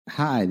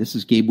Hi, this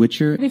is Gabe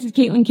Witcher. This is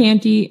Caitlin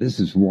Canty. This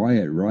is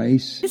Wyatt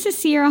Rice. This is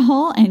Sierra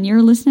Hull, and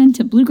you're listening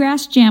to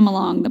Bluegrass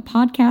Jam-Along, the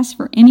podcast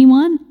for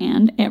anyone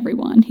and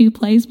everyone who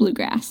plays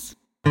bluegrass.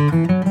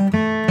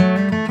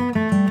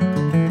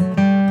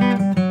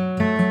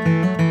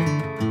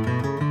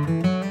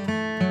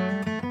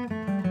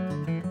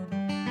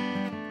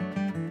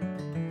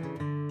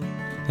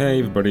 Hey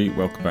everybody,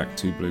 welcome back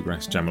to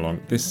Bluegrass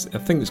Jam-Along. This, I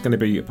think it's going to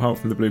be, apart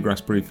from the Bluegrass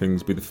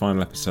Briefings, be the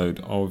final episode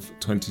of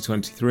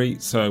 2023.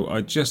 So I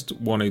just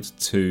wanted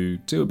to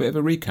do a bit of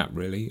a recap,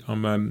 really.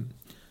 I'm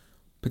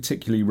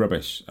particularly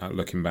rubbish at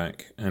looking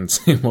back and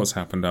seeing what's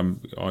happened.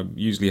 I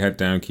usually head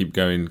down, keep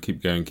going.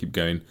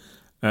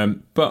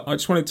 But I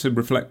just wanted to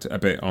reflect a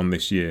bit on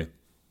this year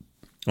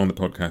on the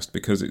podcast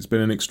because it's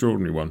been an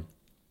extraordinary one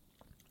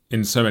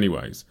in so many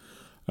ways.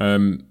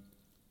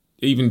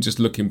 Even just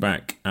looking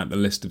back at the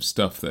list of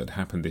stuff that had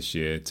happened this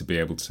year, to be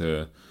able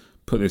to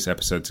put this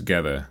episode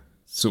together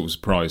sort of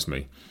surprised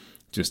me.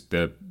 Just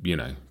the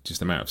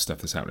amount of stuff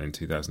that's happened in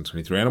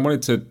 2023. And I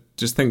wanted to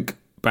just think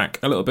back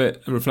a little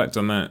bit and reflect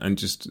on that, and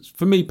just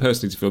for me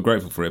personally to feel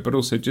grateful for it, but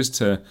also just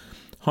to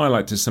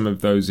highlight to some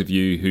of those of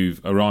you who've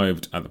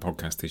arrived at the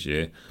podcast this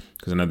year,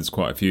 because I know there's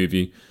quite a few of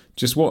you,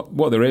 just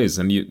what there is.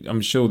 And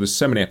I'm sure there's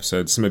so many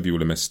episodes, some of you will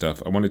have missed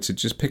stuff. I wanted to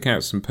just pick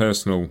out some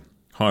personal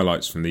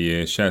highlights from the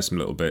year, share some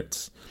little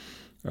bits,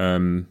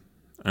 and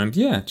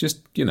yeah,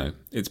 just,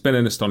 it's been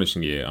an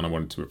astonishing year, and I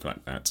wanted to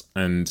reflect that.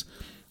 And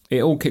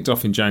it all kicked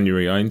off in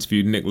January. I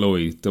interviewed Nick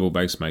Lloyd, double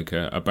bass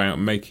maker, about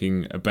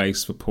making a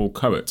bass for Paul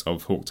Coet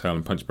of Hawktail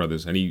and Punch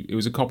Brothers, and it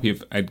was a copy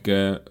of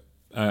Edgar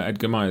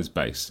Meyer's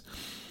bass.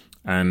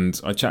 And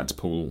I chatted to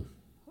Paul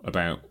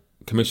about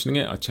commissioning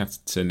it. I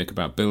chatted to Nick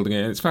about building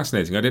it, and it's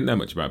fascinating. I didn't know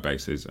much about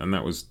basses, and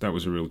that was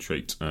a real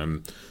treat.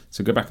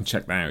 So go back and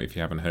check that out if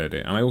you haven't heard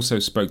it. And I also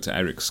spoke to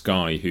Eric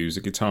Skye, who's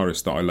a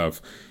guitarist that I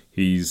love.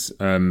 He's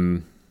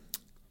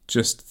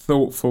just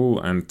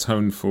thoughtful and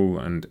toneful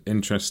and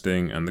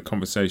interesting, and the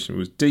conversation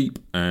was deep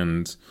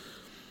and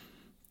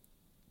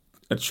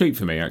a treat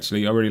for me,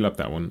 actually. I really loved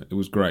that one. It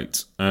was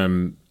great.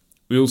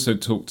 We also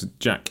talked to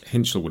Jack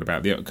Hinchelwood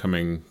about the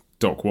upcoming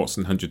Doc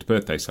Watson 100th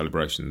birthday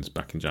celebrations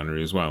back in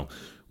January as well,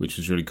 which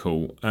was really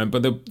cool.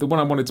 But the one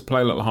I wanted to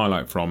play a little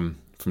highlight from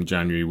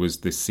January was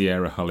this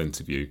Sierra Hull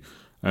interview.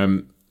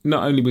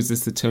 Not only was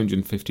this the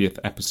 250th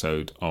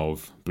episode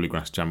of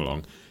Bluegrass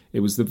Jam-Along, it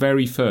was the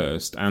very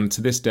first, and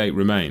to this date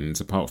remains,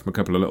 apart from a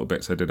couple of little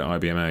bits I did at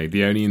IBMA,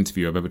 the only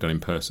interview I've ever done in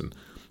person.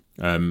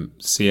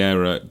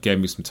 Sierra gave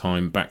me some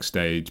time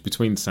backstage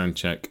between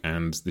soundcheck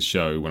and the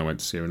show when I went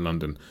to see her in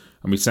London,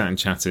 and we sat and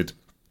chatted.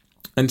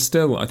 And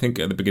still, I think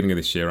at the beginning of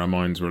this year, our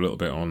minds were a little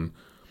bit on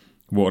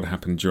what had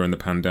happened during the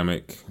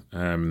pandemic,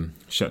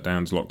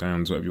 shutdowns,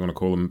 lockdowns, whatever you want to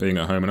call them, being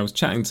at home. And I was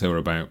chatting to her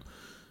about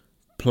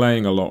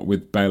playing a lot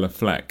with Bela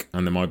Fleck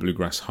and the My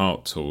Bluegrass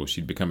Heart tour.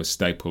 She'd become a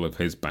staple of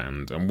his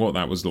band, and what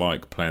that was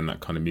like playing that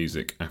kind of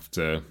music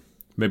after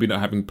maybe not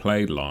having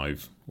played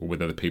live or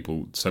with other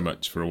people so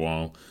much for a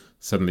while,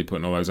 suddenly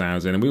putting all those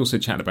hours in. And we also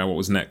chatted about what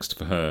was next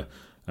for her,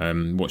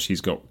 what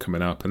she's got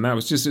coming up. And that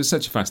was just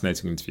such a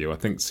fascinating interview. I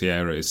think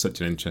Sierra is such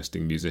an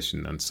interesting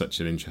musician and such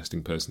an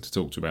interesting person to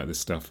talk to about this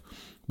stuff.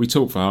 We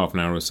talked for half an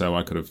hour or so.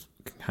 I could have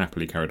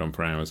happily carried on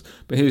for hours.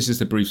 But here's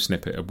just a brief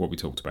snippet of what we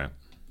talked about.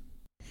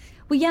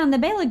 Well, yeah, and the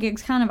Bela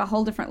gig's kind of a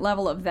whole different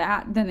level of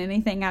that than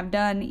anything I've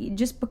done,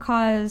 just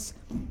because,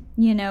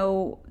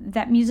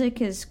 that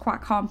music is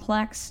quite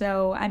complex.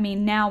 So, I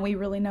mean, now we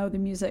really know the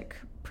music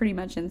pretty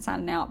much inside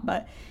and out.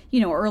 But,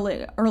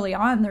 early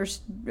on,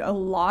 there's a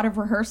lot of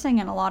rehearsing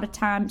and a lot of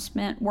time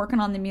spent working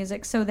on the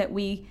music so that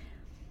we,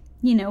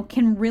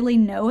 can really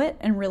know it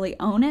and really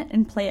own it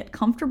and play it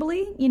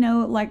comfortably.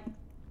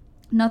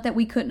 Not that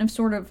we couldn't have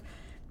sort of,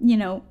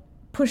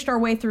 pushed our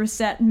way through a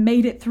set and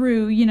made it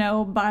through,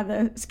 by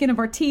the skin of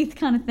our teeth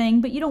kind of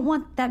thing. But you don't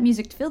want that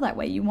music to feel that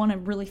way. You want to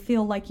really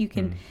feel like you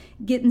can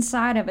get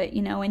inside of it,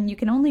 and you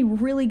can only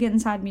really get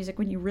inside music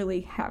when you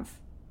really have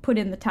put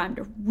in the time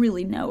to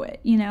really know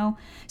it,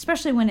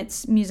 especially when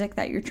it's music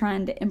that you're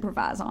trying to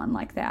improvise on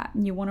like that.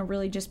 And you want to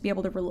really just be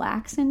able to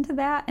relax into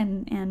that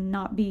and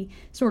not be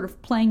sort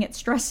of playing it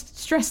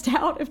stressed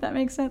out, if that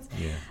makes sense.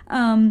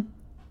 Yeah.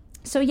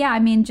 So yeah, I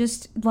mean,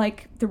 just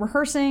like the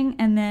rehearsing,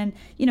 and then,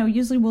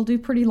 usually we'll do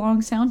pretty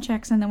long sound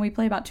checks, and then we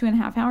play about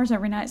 2.5 hours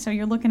every night. So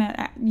you're looking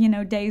at,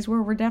 days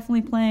where we're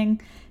definitely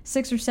playing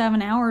 6 or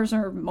 7 hours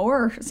or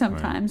more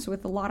sometimes, right,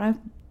 with a lot of,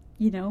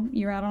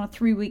 you're out on a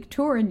 3-week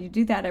tour and you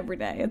do that every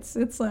day. It's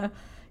a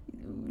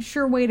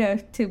sure way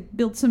to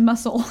build some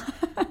muscle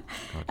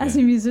as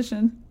a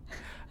musician.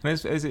 And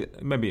is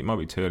it, maybe it might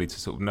be too early to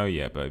sort of know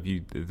yet, but are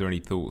there any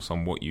thoughts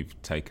on what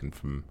you've taken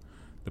from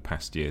the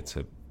past year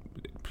to,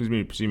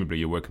 presumably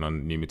you're working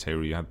on new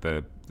material. You had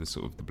the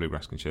sort of the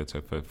Bluegrass Concerto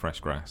for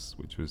Fresh Grass,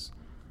 which was,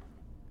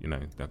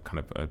 that kind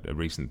of a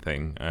recent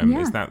thing.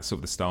 Is that sort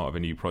of the start of a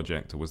new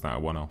project, or was that a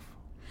one-off?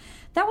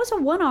 That was a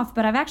one-off,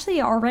 but I've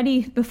actually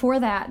already, before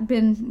that,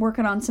 been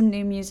working on some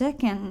new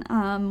music,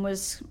 and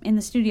was in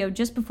the studio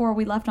just before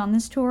we left on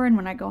this tour, and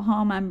when I go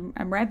home, I'm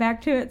right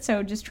back to it.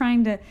 So just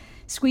trying to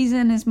squeeze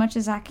in as much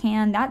as I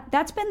can.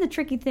 That's been the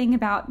tricky thing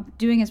about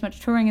doing as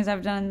much touring as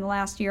I've done in the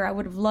last year. I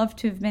would have loved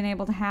to have been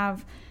able to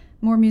have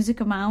more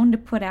music of my own to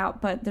put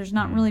out, but there's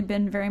not really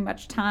been very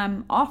much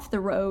time off the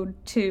road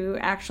to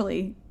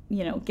actually,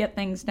 get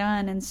things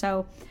done. And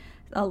so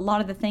a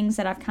lot of the things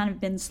that I've kind of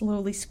been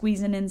slowly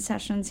squeezing in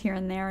sessions here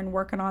and there and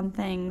working on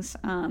things,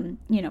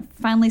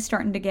 finally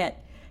starting to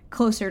get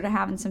closer to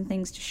having some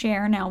things to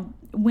share. Now,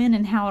 when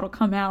and how it'll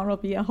come out will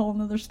be a whole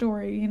nother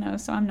story,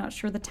 so I'm not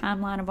sure the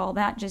timeline of all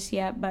that just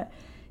yet, but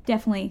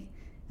definitely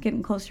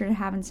getting closer to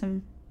having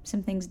some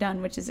things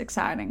done, which is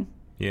exciting.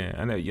 Yeah,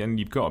 I know, and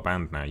you've got a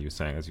band now, as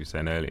you were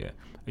saying earlier.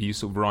 Are you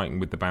sort of writing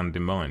with the band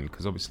in mind?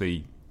 Because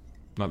obviously,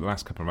 like the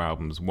last couple of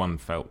albums, one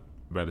felt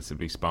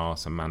relatively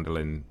sparse and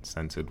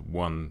mandolin-centred,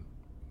 one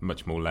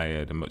much more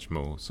layered and much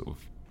more sort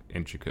of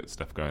intricate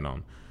stuff going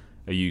on.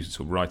 Are you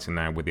sort of writing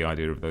now with the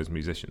idea of those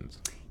musicians?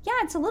 Yeah,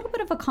 it's a little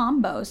bit of a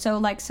combo. So,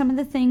 like, some of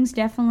the things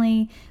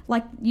definitely,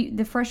 like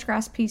the Fresh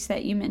Grass piece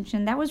that you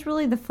mentioned, that was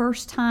really the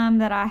first time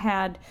that I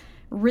had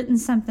written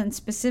something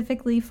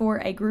specifically for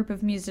a group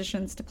of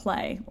musicians to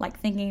play, like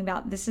thinking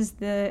about this is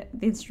the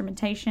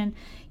instrumentation.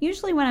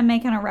 Usually when I'm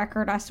making a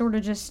record, I sort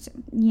of just,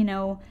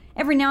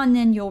 every now and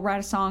then you'll write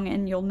a song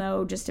and you'll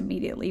know just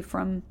immediately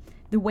from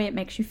the way it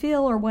makes you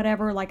feel or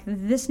whatever, like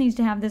this needs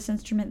to have this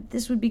instrument,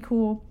 this would be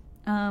cool.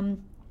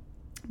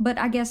 But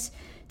I guess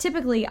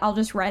typically I'll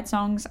just write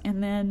songs,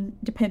 and then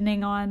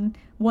depending on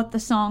what the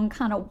song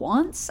kind of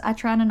wants, I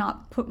try to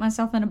not put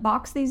myself in a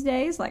box these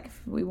days. Like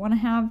if we want to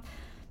have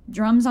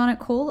drums on it,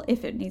 cool.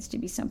 If it needs to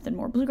be something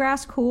more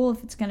bluegrass, cool.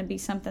 If it's going to be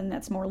something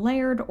that's more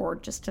layered or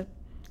just a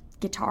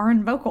guitar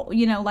and vocal,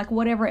 like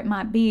whatever it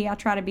might be, I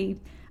try to be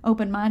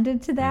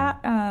open-minded to that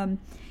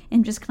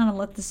and just kind of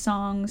let the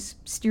songs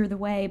steer the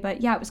way.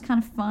 But yeah, it was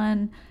kind of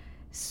fun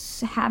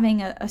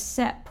having a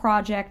set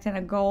project and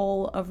a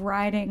goal of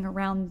writing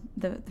around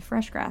the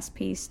Fresh Grass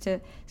piece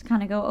to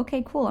kind of go,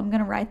 okay, cool, I'm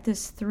going to write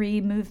this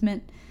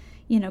 3-movement,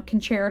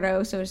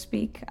 concerto, so to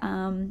speak,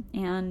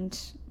 and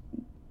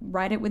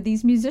write it with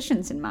these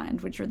musicians in mind,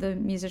 which are the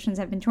musicians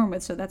I've been touring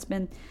with. So that's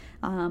been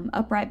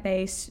upright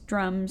bass,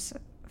 drums,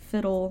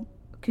 fiddle,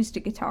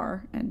 acoustic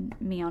guitar, and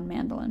me on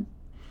mandolin.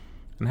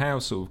 And how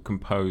sort of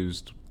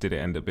composed did it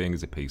end up being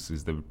as a piece?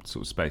 Is there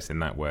sort of space in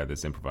that where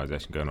there's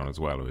improvisation going on as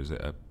well, or is it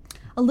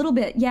a little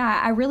bit? Yeah,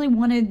 I really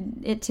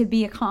wanted it to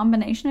be a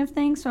combination of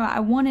things. So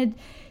I wanted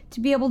to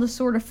be able to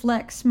sort of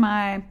flex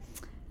my,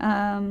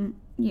 not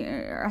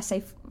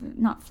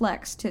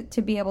flex,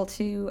 to be able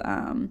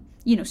to,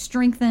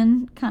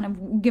 strengthen, kind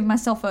of give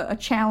myself a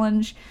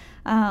challenge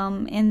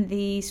in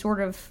the sort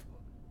of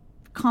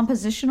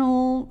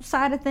compositional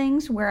side of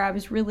things, where I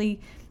was really,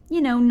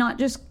 not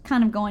just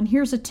kind of going,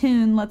 here's a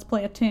tune, let's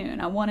play a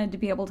tune. I wanted to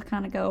be able to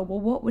kind of go,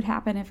 well, what would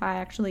happen if I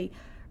actually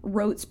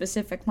wrote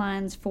specific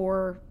lines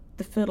for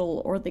the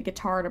fiddle or the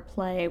guitar to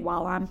play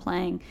while I'm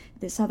playing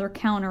this other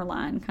counter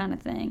line kind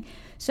of thing.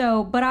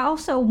 So, but I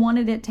also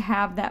wanted it to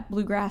have that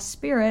bluegrass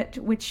spirit,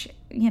 which,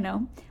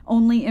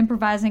 only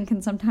improvising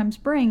can sometimes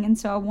bring. And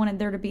so I wanted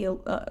there to be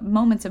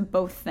moments of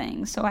both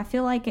things. So I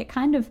feel like it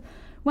kind of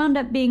wound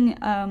up being,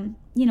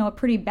 a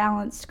pretty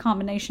balanced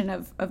combination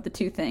of the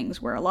two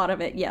things, where a lot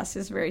of it, yes,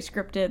 is very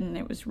scripted and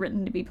it was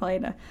written to be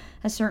played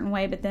a certain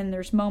way, but then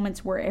there's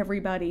moments where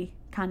everybody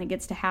kind of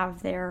gets to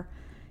have their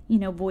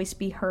voice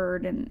be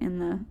heard in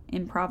the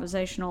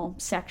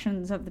improvisational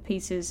sections of the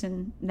pieces,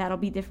 and that'll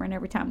be different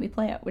every time we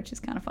play it, which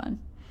is kind of fun.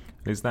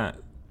 Is that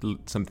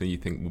something you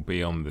think will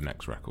be on the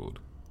next record?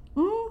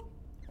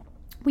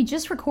 We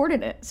just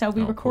recorded it. So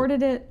we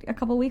recorded it a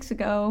couple weeks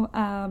ago,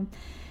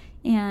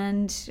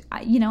 and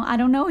I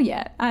don't know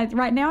yet.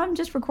 Right now I'm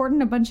just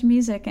recording a bunch of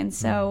music, and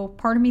so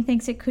part of me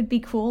thinks it could be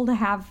cool to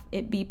have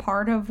it be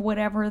part of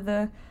whatever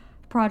the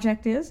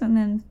project is, and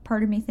then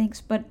part of me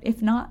thinks, but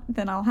if not,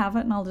 then I'll have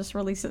it and I'll just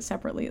release it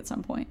separately at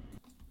some point.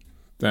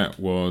 That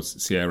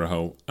was Sierra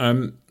Hull.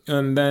 And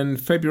then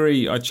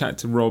February, I chatted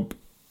to Rob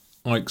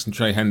Ikes and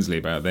Trey Hensley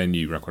about their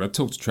new record. I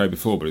talked to Trey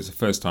before, but it's the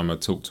first time I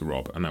talked to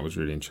Rob, and that was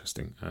really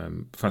interesting.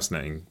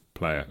 Fascinating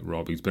player,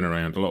 Rob. He's been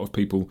around a lot of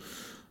people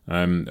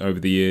over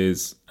the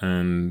years,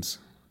 and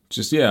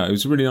just, it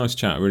was a really nice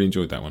chat. I really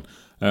enjoyed that one.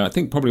 I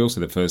think probably also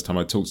the first time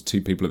I talked to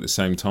two people at the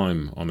same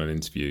time on an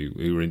interview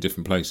who were in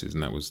different places,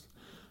 and that was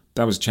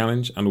a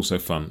challenge and also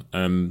fun.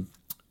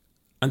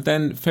 And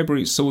then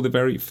February saw the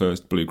very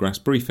first Bluegrass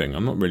briefing.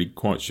 I'm not really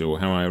quite sure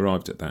how I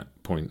arrived at that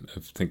point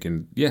of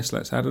thinking, yes,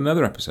 let's add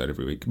another episode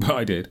every week, but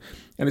I did.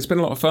 And it's been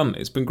a lot of fun.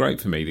 It's been great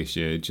for me this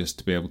year just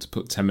to be able to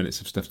put 10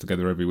 minutes of stuff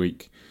together every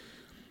week,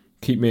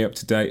 keep me up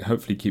to date,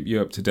 hopefully keep you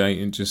up to date,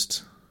 and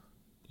just,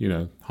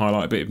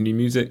 highlight a bit of new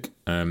music,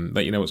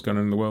 let you know what's going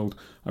on in the world.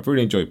 I've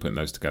really enjoyed putting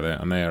those together,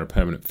 and they are a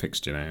permanent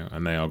fixture now,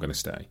 and they are going to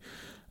stay.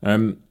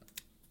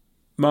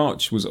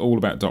 March was all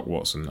about Doc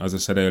Watson. As I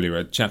said earlier,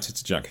 I chatted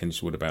to Jack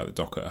Hinchwood about the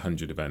Doc at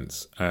 100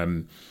 events.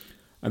 And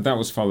that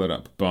was followed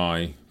up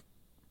by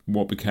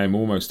what became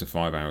almost a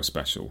 5-hour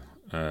special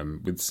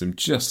with some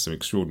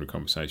extraordinary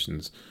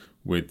conversations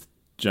with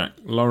Jack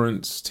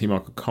Lawrence, T.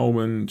 Michael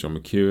Coleman, John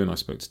McEwen. I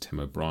spoke to Tim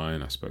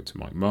O'Brien. I spoke to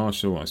Mike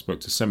Marshall. I spoke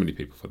to so many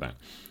people for that.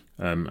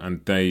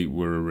 and they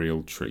were a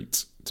real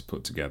treat to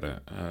put together.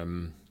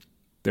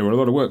 There were a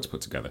lot of work to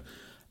put together,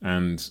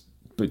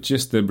 but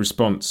just the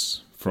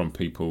response from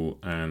people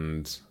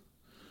and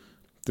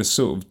the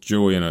sort of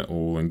joy in it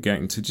all, and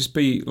getting to just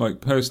be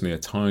like personally a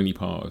tiny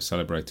part of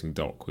celebrating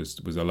Doc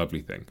was a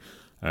lovely thing.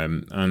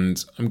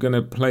 And I'm going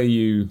to play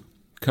you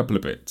a couple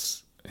of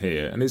bits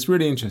here, and it's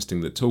really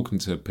interesting that talking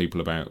to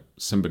people about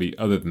somebody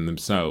other than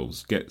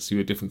themselves gets you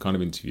a different kind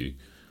of interview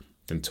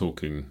than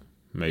talking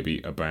maybe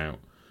about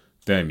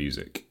their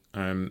music.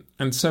 And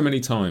so many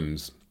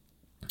times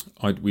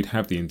we'd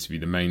have the interview,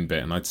 the main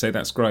bit, and I'd say,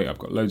 that's great, I've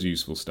got loads of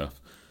useful stuff.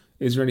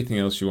 Is there anything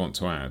else you want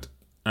to add?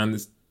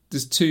 And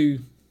there's two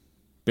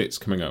bits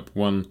coming up,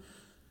 one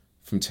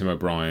from Tim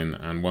O'Brien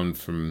and one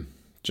from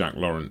Jack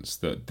Lawrence,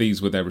 that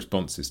these were their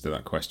responses to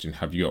that question,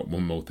 have you got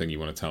one more thing you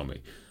want to tell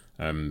me?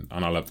 And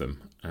I love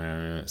them.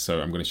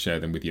 So I'm going to share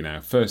them with you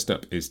now. First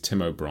up is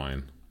Tim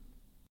O'Brien.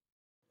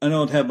 I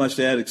don't have much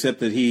to add except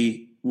that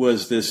he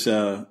was this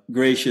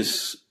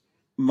gracious,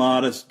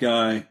 modest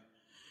guy.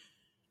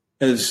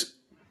 As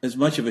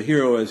much of a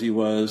hero as he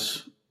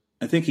was,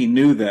 I think he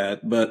knew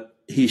that, but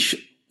he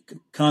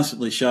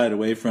constantly shied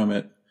away from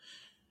it.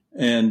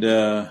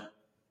 And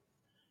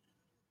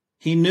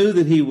he knew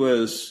that he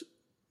was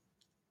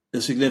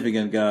a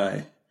significant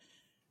guy.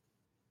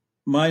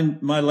 My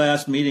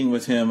last meeting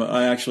with him,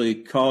 I actually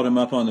called him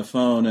up on the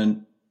phone,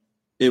 and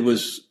it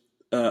was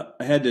I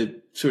had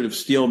to sort of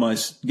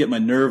get my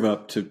nerve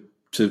up to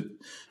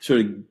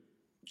sort of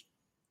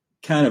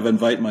kind of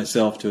invite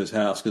myself to his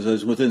house, because I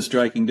was within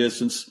striking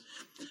distance.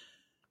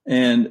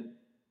 And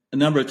a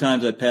number of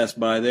times I passed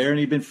by there, and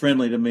he'd been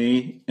friendly to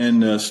me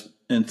and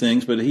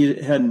things, but I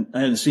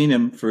hadn't seen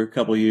him for a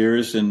couple of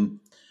years, and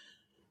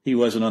he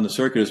wasn't on the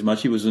circuit as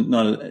much. He was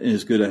not in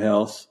as good a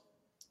health.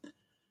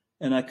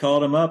 And I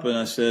called him up and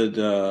I said,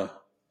 I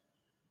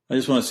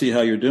just want to see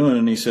how you're doing.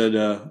 And he said,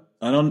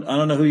 I don't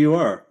know who you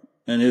are.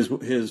 And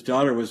his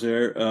daughter was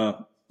there.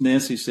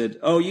 Nancy said,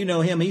 oh, you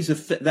know him. He's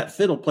that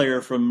fiddle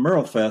player from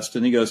Merlefest.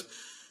 And he goes,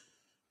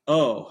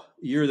 oh,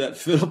 you're that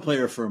fiddle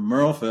player from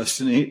Merlefest.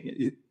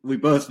 And we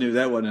both knew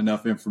that wasn't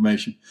enough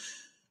information.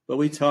 But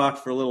we talked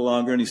for a little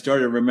longer, and he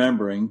started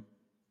remembering,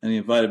 and he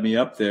invited me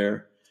up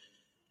there.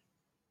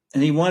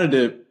 And he wanted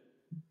to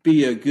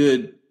be a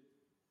good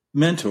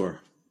mentor.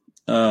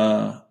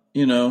 The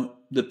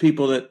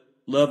people that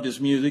loved his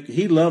music.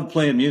 He loved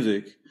playing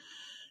music,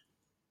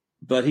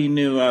 but he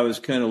knew I was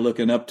kind of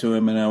looking up to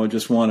him, and I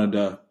just wanted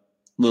a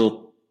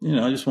little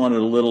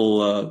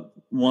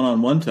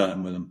one-on-one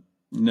time with him.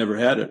 Never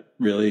had it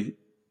really,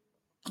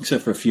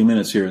 except for a few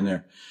minutes here and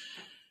there.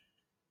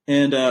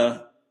 And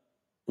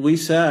we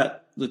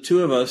sat, the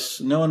two of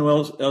us, no one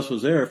else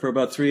was there, for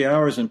about 3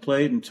 hours, and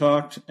played and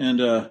talked.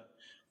 And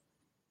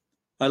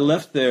I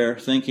left there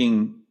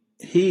thinking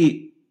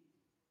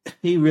I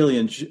think he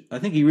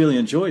really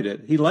enjoyed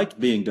it. He liked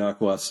being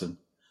Doc Watson.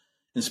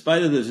 In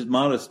spite of his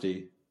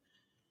modesty,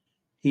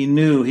 he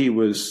knew he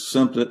was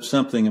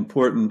something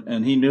important,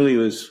 and he knew he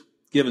was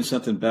giving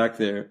something back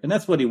there. And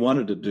that's what he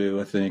wanted to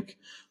do, I think.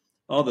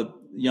 All the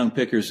young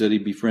pickers that he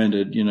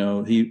befriended,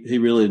 he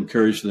really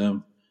encouraged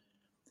them.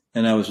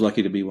 And I was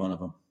lucky to be one of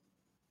them.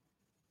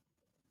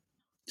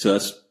 So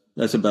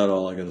that's about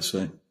all I got to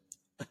say,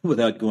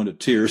 without going to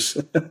tears.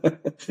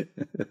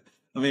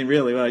 I mean,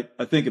 really, when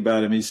I think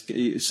about him,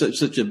 he's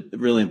such a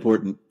really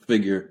important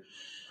figure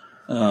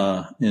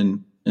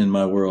in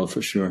my world,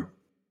 for sure.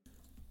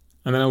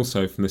 And then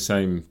also from the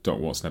same Doc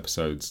Watson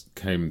episodes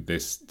came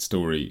this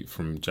story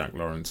from Jack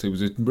Lawrence. It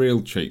was a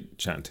real treat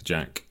chatting to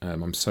Jack.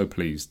 I'm so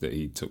pleased that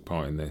he took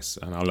part in this,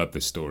 and I love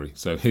this story.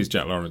 So here's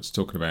Jack Lawrence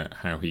talking about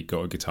how he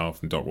got a guitar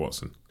from Doc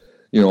Watson.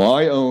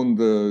 I owned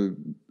the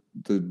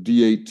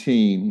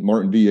D18,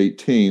 Martin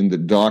D18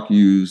 that Doc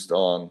used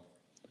on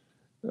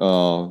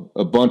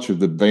a bunch of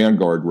the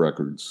Vanguard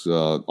records,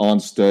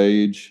 On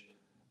Stage,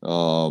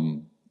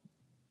 Home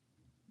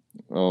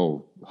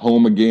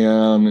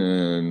Again,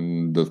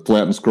 and the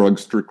Flat and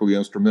Scruggs Strictly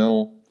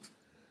Instrumental.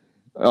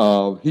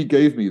 He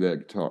gave me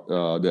that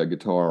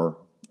guitar,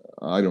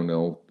 I don't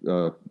know,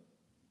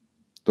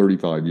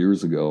 35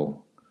 years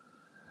ago.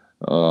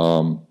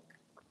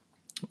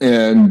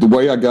 And the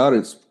way I got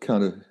it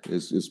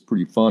is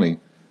pretty funny.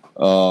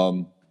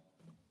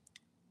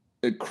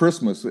 At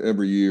Christmas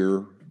every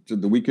year,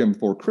 the weekend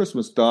before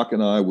Christmas, Doc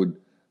and I would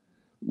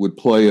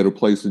play at a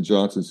place in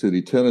Johnson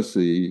City,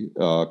 Tennessee,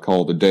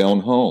 called the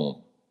Down Home.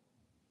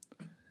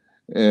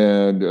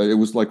 And it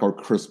was like our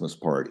Christmas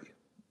party,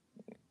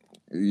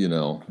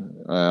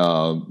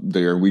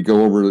 there we'd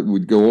go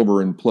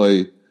over and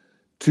play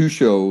 2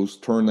 shows,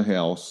 turn the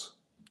house,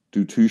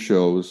 do 2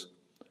 shows,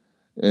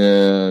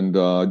 and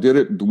did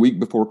it the week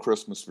before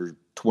Christmas for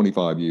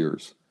 25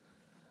 years.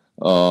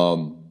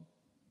 And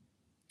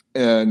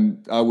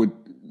I would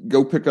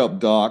go pick up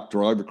Doc,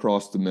 drive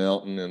across the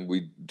mountain, and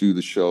we'd do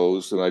the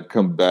shows, and I'd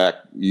come back,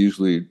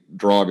 usually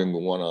driving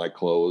with one eye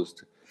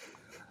closed.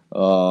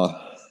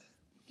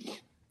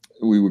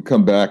 We would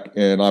come back,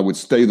 and I would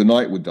stay the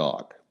night with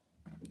Doc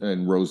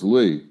and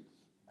Rosalie.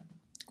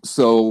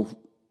 So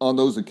on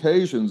those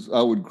occasions,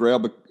 I would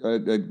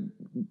I'd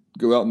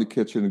go out in the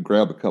kitchen and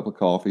grab a cup of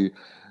coffee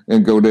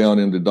and go down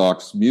into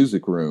Doc's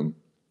music room.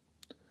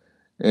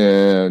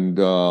 And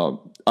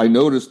I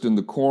noticed in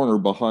the corner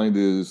behind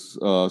his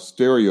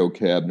stereo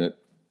cabinet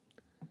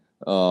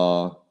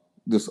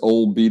this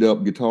old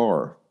beat-up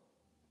guitar.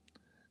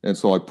 And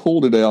so I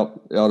pulled it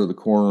out of the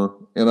corner,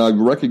 and I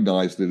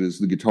recognized it as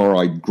the guitar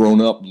I'd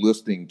grown up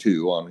listening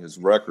to on his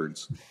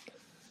records.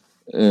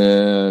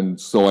 And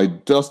so I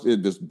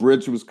dusted, this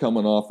bridge was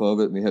coming off of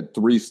it, and it had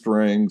 3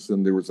 strings,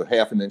 and there was a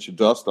half an inch of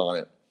dust on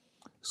it.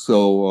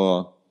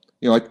 So,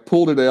 I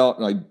pulled it out,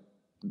 and I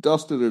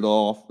dusted it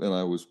off, and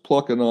I was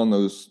plucking on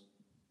those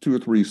 2 or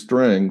 3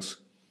 strings.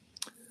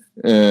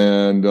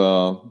 And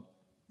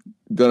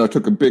then I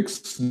took a big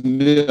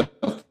sniff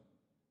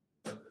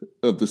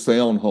of the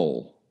sound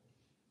hole.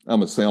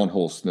 I'm a sound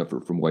hole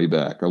sniffer from way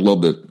back. I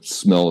love the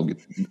smell of,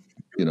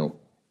 the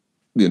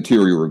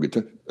interior of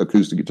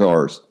acoustic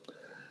guitars.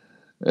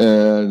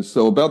 And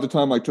so about the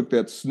time I took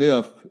that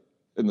sniff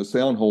in the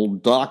sound hole,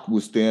 Doc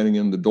was standing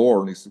in the door,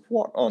 and he said,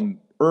 "What on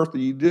earth are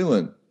you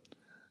doing?"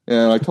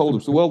 And I told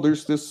him, well,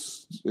 there's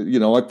this,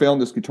 I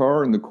found this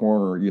guitar in the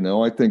corner,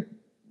 I think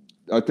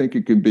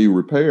it can be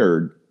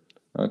repaired.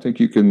 I think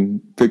you can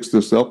fix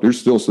this up. There's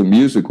still some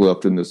music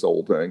left in this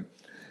old thing.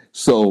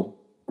 So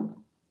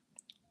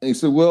he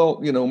said, well,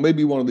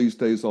 maybe one of these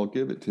days I'll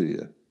give it to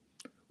you.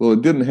 Well,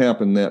 it didn't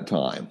happen that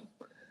time.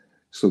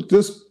 So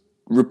this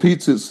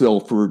repeats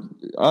itself for,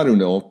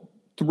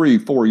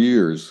 3-4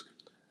 years.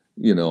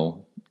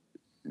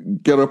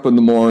 Get up in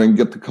the morning,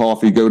 get the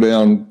coffee, go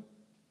down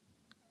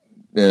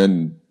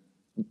and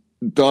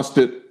dust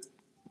it,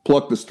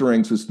 pluck the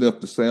strings and sniff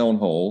the sound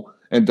hole.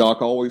 And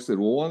Doc always said,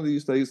 well, one of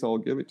these days I'll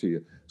give it to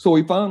you. So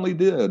he finally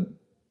did.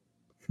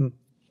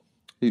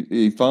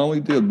 He finally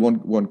did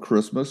one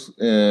Christmas,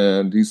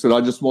 and he said, I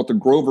just want the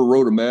Grover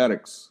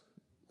Rotomatics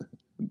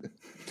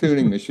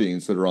tuning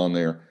machines that are on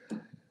there.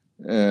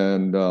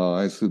 And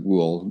I said,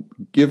 well,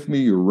 give me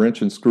your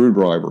wrench and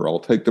screwdriver. I'll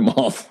take them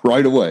off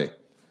right away.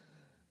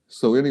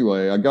 So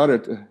anyway, I got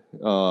it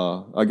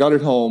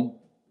home,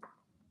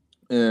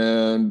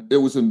 and it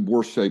was in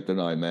worse shape than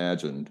I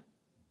imagined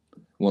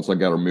once I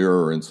got a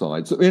mirror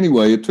inside. So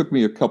anyway, it took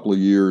me a couple of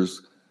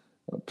years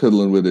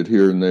piddling with it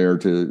here and there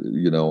to,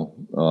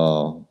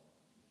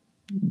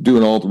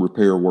 doing all the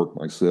repair work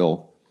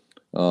myself.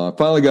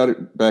 Finally got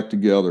it back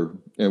together,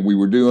 and we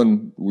were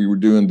doing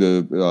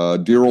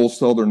the Dear Old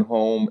Southern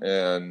Home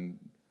and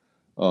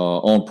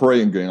On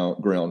Praying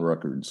Ground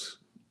records.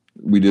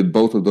 We did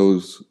both of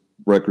those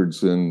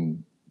records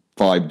in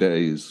 5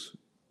 days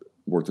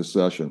worth of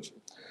sessions.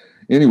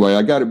 Anyway,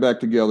 I got it back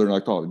together, and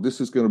I thought,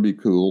 this is going to be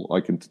cool.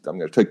 I'm going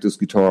to take this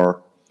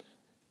guitar.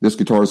 This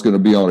guitar is going to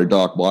be on a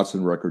Doc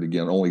Watson record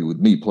again, only with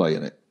me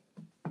playing it.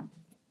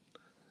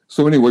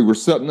 So anyway, we're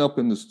setting up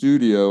in the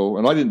studio,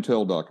 and I didn't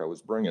tell Doc I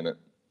was bringing it.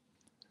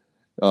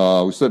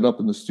 We're setting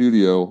up in the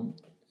studio,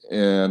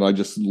 and I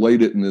just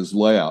laid it in his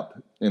lap.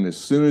 And as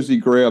soon as he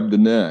grabbed the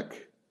neck,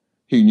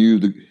 he knew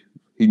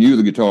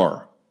the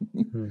guitar.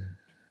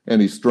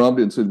 And he strummed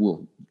it and said,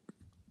 well,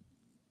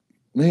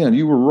 man,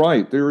 you were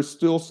right. There is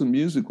still some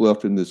music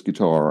left in this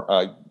guitar.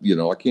 I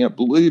can't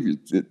believe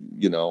it,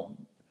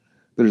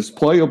 that it's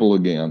playable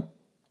again.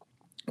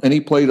 And he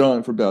played on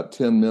it for about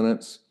 10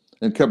 minutes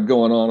and kept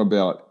going on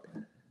about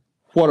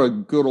what a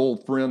good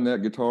old friend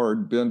that guitar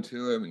had been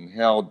to him, and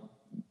how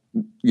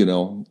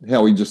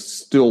he just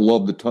still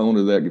loved the tone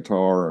of that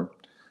guitar and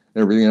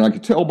everything. And I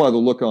could tell by the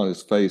look on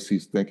his face,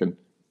 he's thinking,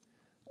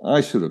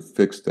 I should have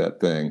fixed that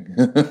thing.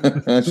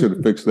 I should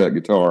have fixed that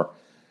guitar.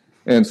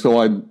 And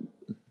so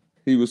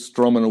he was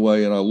strumming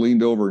away, and I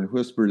leaned over and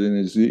whispered in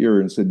his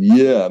ear and said,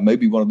 yeah,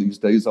 maybe one of these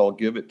days I'll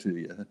give it to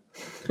you.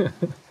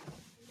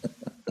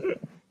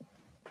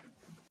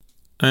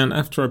 And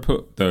after I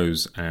put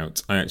those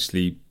out, I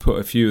actually put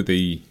a few of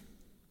the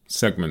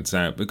segments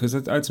out because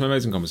I had some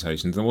amazing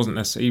conversations. There wasn't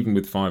necessarily, even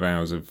with 5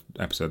 hours of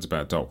episodes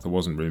about Doc, there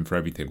wasn't room for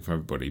everything from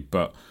everybody.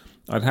 But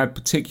I'd had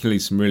particularly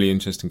some really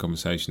interesting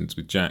conversations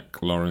with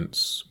Jack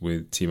Lawrence,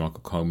 with T.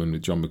 Michael Coleman,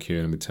 with John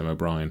McEwen, and with Tim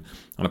O'Brien.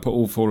 And I put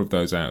all 4 of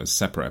those out as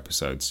separate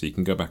episodes, so you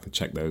can go back and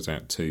check those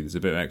out too. There's a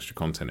bit of extra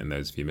content in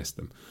those if you missed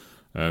them.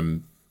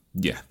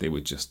 They were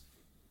just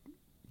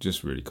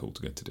really cool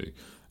to get to do.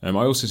 I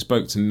also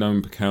spoke to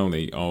Noam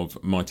Picalny of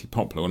Mighty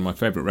Poplar, one of my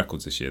favourite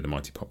records this year, the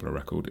Mighty Poplar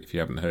record. If you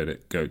haven't heard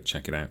it, go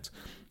check it out.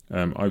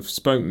 I've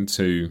spoken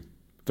to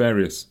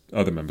various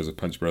other members of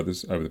Punch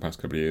Brothers over the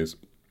past couple of years.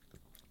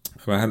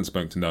 I hadn't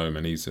spoken to Noam,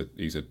 and he's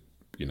a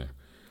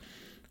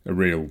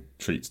real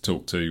treat to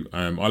talk to.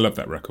 I love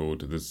that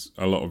record. There's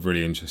a lot of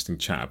really interesting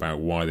chat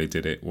about why they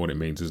did it, what it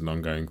means as an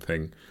ongoing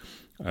thing.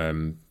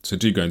 So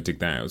do go and dig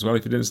that out as well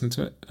if you didn't listen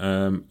to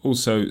it.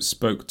 Also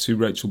spoke to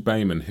Rachel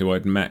Bayman, who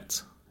I'd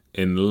met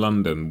in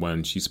London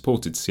when she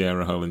supported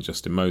Sierra Hull and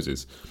Justin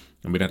Moses,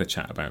 and we'd had a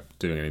chat about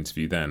doing an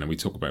interview then, and we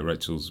talk about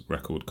Rachel's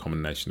record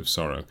Common Nation of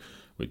Sorrow,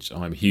 which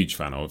I'm a huge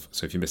fan of.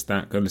 So if you missed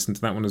that, go listen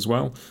to that one as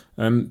well.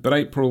 But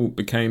April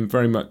became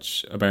very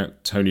much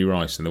about Tony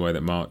Rice in the way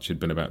that March had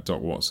been about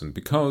Doc Watson,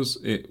 because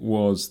it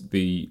was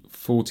the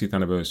 40th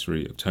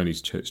anniversary of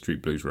Tony's Church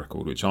Street Blues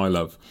record, which I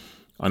love.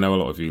 I know a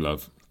lot of you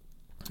love.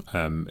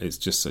 It's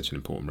just such an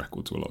important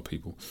record to a lot of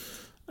people.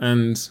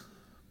 And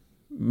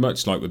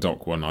much like the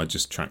Doc one, I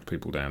just tracked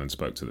people down and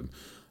spoke to them.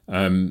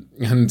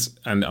 And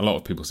a lot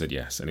of people said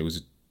yes, and it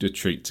was a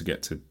treat to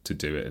get to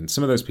do it. And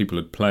some of those people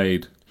had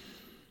played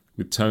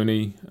with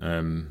Tony.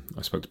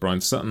 I spoke to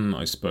Brian Sutton.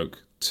 I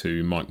spoke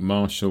to Mike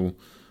Marshall.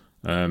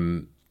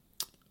 I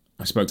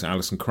spoke to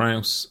Alison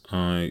Krauss.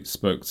 I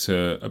spoke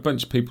to a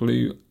bunch of people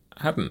who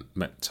hadn't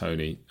met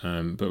Tony,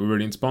 but were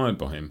really inspired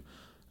by him.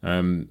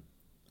 And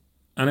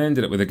I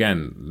ended up with,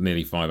 again,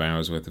 nearly 5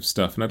 hours worth of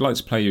stuff. And I'd like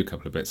to play you a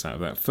couple of bits out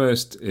of that.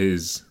 First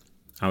is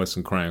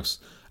Alison Krauss.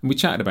 And we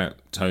chatted about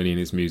Tony and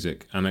his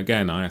music. And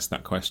again, I asked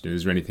that question,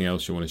 is there anything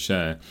else you want to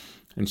share?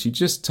 And she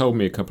just told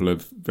me a couple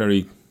of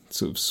very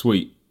sort of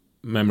sweet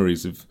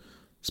memories of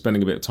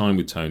spending a bit of time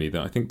with Tony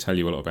that I think tell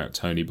you a lot about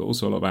Tony, but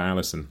also a lot about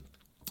Alison.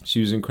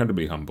 She was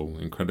incredibly humble,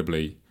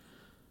 incredibly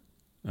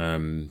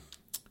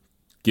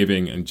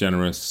giving and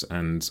generous,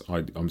 and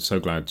I'm so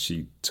glad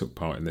she took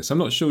part in this. I'm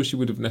not sure she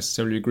would have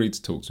necessarily agreed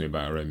to talk to me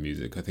about her own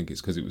music. I think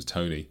it's because it was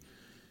Tony.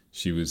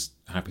 She was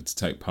happy to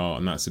take part,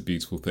 and that's a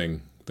beautiful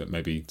thing, that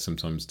maybe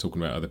sometimes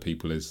talking about other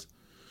people is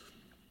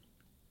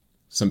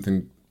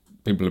something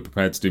people are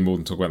prepared to do more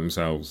than talk about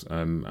themselves.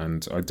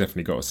 And I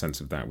definitely got a sense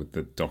of that with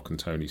the Doc and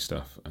Tony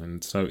stuff.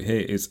 And so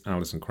here is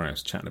Alison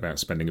Krauss chatting about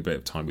spending a bit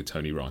of time with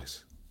Tony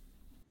Rice.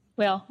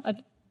 Well,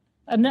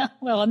 a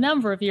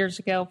number of years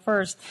ago,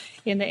 first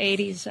in the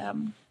 80s,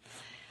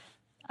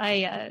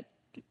 I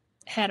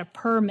had a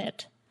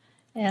permit,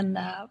 and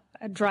a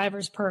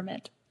driver's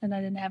permit, and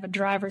I didn't have a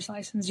driver's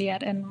license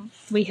yet. And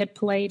we had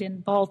played in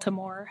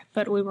Baltimore,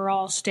 but we were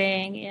all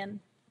staying in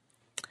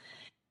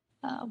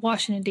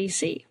Washington,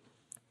 D.C.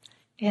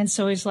 And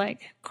so he's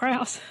like,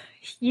 Krauss,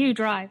 you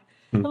drive.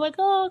 I'm like,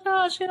 oh,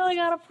 gosh, I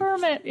got a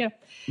permit. Yeah.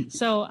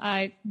 So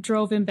I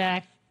drove him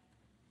back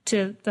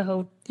to the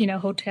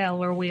hotel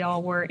where we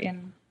all were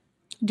in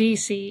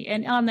D.C.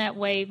 And on that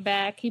way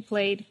back, he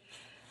played,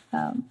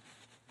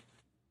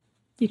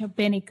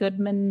 Benny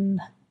Goodman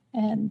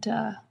and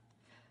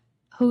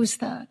who's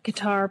the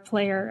guitar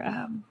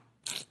player?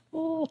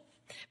 But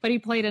he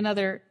played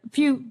another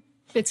few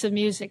bits of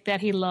music that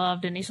he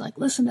loved, and he's like,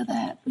 listen to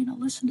that,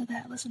 listen to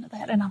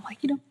that. And I'm like,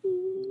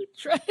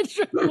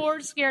 more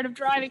scared of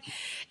driving.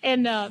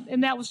 And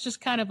that was just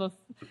kind of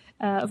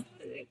a,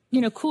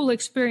 cool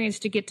experience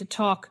to get to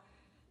talk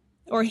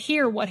or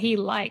hear what he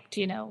liked,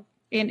 in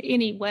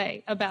any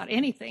way about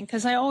anything.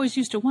 Because I always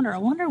used to wonder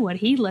what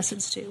he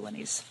listens to when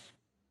he's,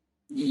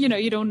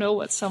 you don't know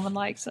what someone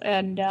likes.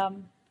 And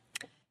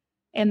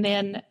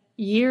then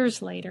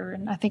years later,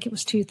 and I think it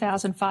was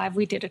 2005,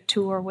 we did a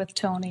tour with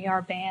Tony,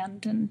 our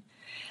band,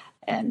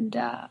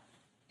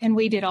 and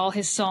we did all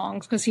his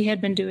songs because he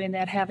had been doing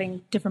that,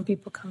 having different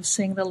people come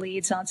sing the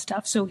leads on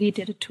stuff. So he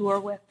did a tour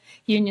with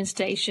Union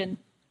Station,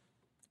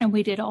 and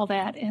we did all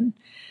that.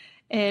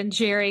 And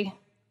Jerry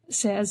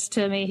says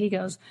to me, he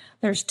goes,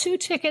 there's 2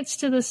 tickets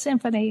to the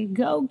symphony.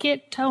 Go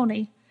get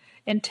Tony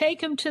and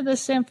take him to the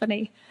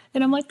symphony.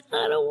 And I'm like,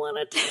 I don't want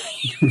to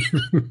take him.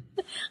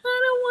 I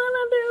don't want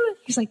to do it.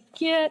 He's like,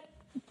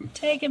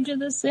 take him to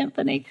the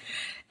symphony.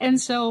 And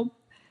so,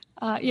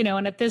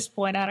 and at this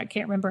point, I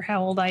can't remember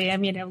how old I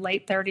am,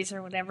 late 30s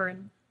or whatever.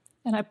 And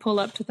I pull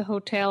up to the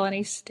hotel, and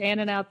he's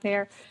standing out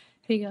there.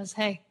 He goes,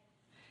 hey,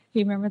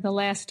 you remember the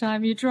last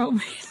time you drove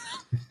me?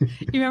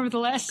 You remember the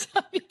last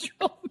time you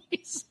drove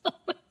me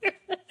somewhere?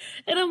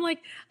 And I'm like,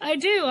 I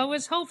do. I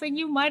was hoping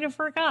you might have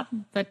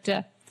forgotten.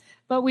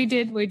 But we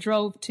did. We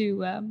drove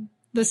to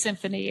the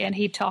symphony, and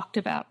he talked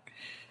about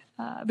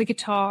the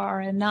guitar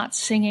and not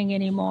singing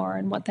anymore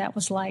and what that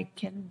was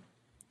like. And,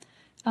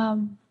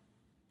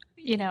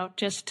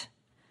 just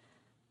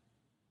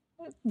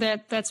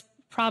that's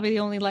probably the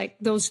only,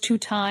 those 2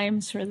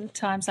 times or the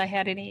times I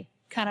had any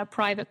kind of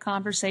private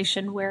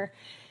conversation where,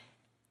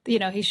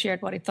 he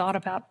shared what he thought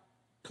about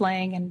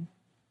playing and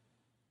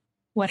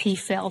what he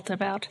felt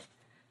about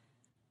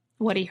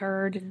what he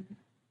heard and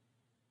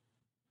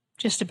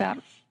just about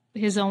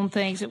his own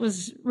things. It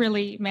was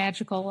really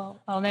magical.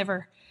 I'll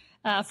never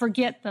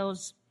forget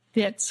those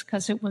bits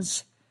because it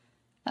was,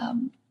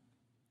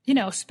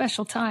 a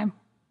special time,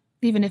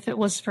 even if it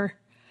was for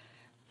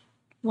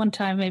one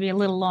time, maybe a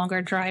little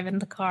longer driving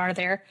the car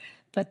there,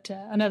 but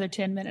another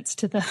 10 minutes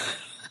to the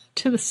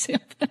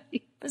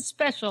symphony. It's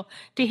special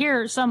to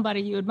hear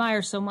somebody you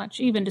admire so much,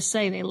 even to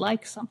say they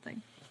like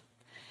something.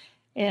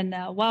 And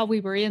while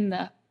we were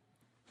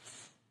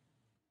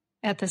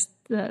at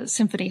the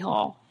Symphony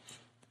Hall,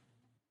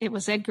 it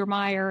was Edgar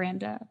Meyer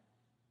and a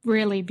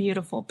really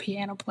beautiful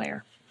piano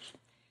player.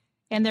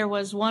 And there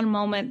was one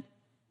moment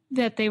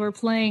that they were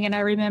playing, and I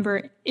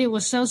remember it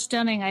was so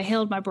stunning, I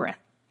held my breath.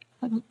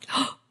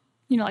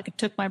 Like it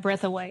took my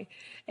breath away.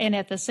 And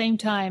at the same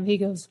time, he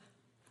goes,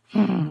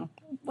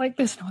 like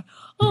this. And I went,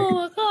 oh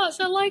my gosh,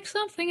 I like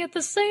something at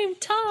the same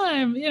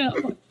time.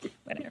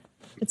 whatever.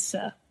 It's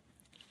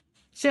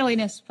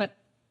silliness, but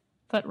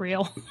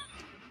real.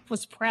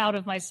 Was proud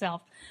of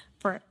myself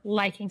for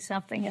liking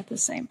something at the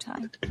same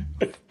time.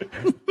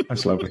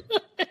 That's lovely.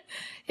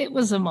 It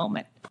was a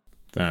moment.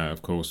 That,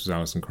 of course, was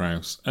Alison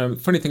Krauss.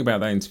 Funny thing about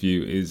that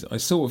interview is I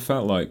sort of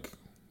felt like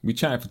we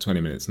chatted for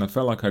 20 minutes and I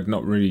felt like I'd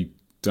not really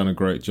done a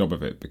great job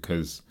of it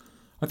because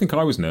I think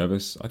I was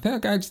nervous. I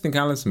actually think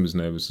Alison was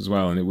nervous as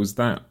well. And it was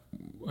that,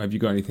 have you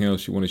got anything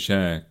else you want to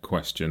share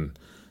question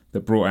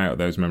that brought out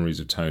those memories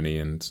of Tony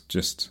and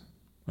just,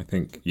 I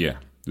think, yeah,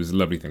 it was a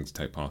lovely thing to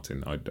take part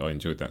in. I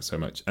enjoyed that so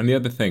much. And the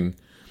other thing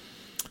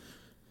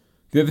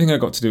I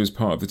got to do as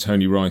part of the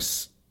Tony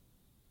Rice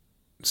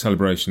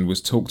celebration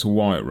was talk to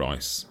Wyatt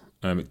Rice.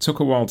 It took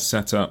a while to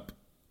set up,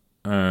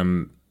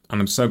 and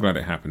I'm so glad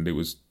it happened.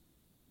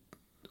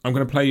 I'm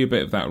going to play you a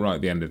bit of that right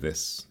at the end of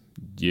this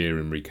year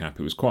in recap.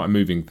 It was quite a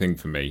moving thing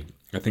for me.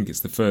 I think it's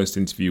the first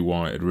interview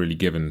Wyatt had really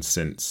given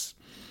since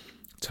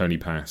Tony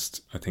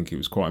passed. I think it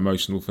was quite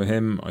emotional for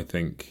him. I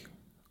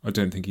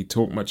don't think he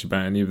talked much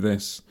about any of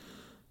this.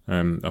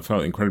 I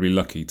felt incredibly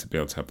lucky to be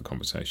able to have the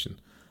conversation.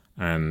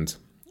 And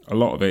a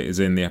lot of it is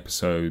in the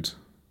episode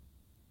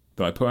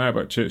that I put out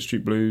about Church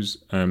Street Blues.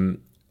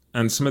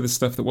 And some of the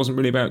stuff that wasn't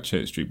really about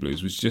Church Street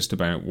Blues was just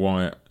about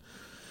Wyatt.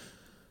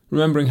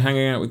 Remembering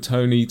hanging out with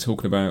Tony,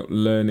 talking about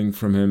learning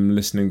from him,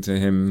 listening to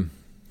him,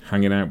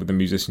 hanging out with the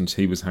musicians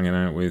he was hanging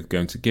out with,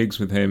 going to gigs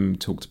with him,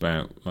 talked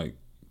about like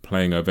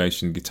playing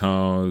Ovation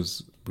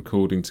guitars,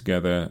 recording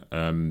together.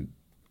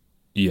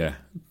 Yeah,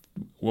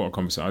 what a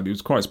conversation. It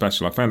was quite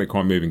special. I found it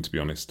quite moving, to be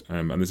honest.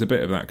 And there's a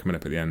bit of that coming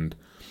up at the end.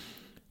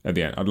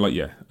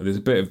 There's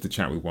a bit of the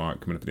chat with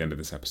Wyatt coming up at the end of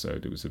this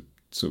episode. It was a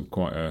sort of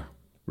quite a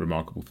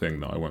remarkable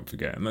thing that I won't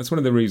forget. And that's one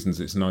of the reasons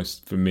it's nice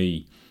for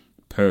me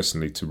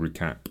personally to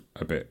recap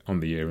a bit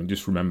on the year and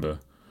just remember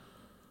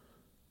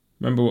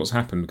what's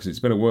happened, because it's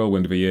been a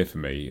whirlwind of a year for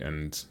me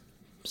and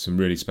some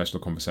really special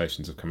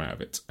conversations have come out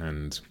of it,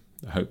 and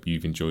I hope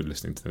you've enjoyed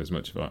listening to them as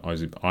much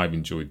as I've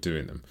enjoyed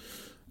doing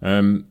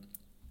them.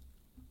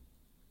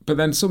 But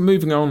then sort of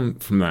moving on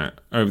from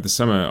that, over the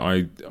summer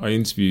I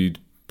interviewed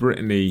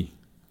Brittany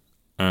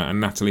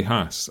and Natalie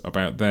Haas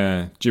about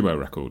their duo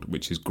record,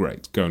 which is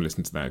great. Go and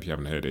listen to that if you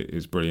haven't heard it.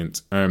 It's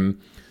brilliant. That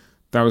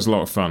was a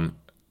lot of fun.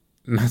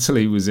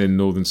 Natalie was in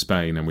northern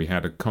Spain and we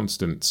had a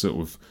constant sort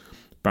of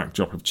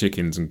backdrop of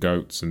chickens and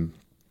goats and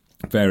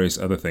various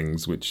other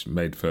things, which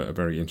made for a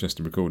very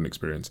interesting recording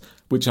experience,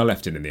 which I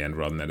left in the end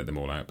rather than edit them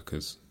all out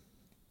because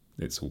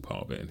it's all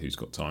part of it and who's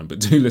got time. But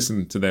do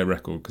listen to their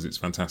record because it's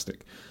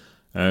fantastic.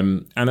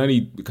 And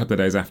only a couple of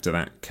days after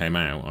that came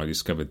out, I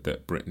discovered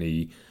that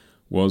Brittany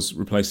was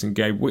replacing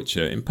Gabe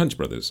Witcher in Punch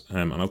Brothers.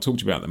 And I'll talk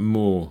to you about that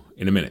more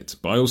in a minute.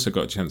 But I also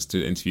got a chance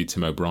to interview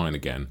Tim O'Brien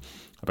again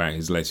about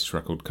his latest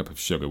record, Cup of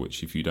Sugar,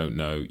 which if you don't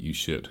know, you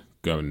should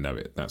go and know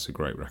it. That's a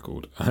great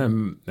record.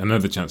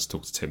 Another chance to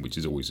talk to Tim, which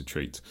is always a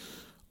treat.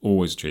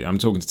 Always a treat. I'm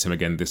talking to Tim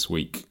again this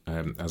week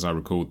as I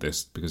record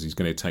this because he's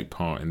going to take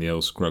part in the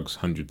Earl Scruggs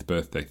 100th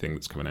birthday thing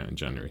that's coming out in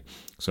January.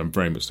 So I'm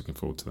very much looking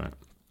forward to that.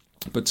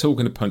 But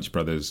talking to Punch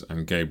Brothers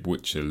and Gabe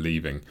Witcher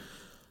leaving,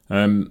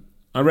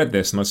 I read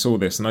this and I saw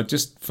this and I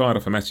just fired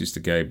off a message to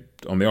Gabe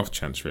on the off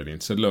chance really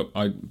and said, look,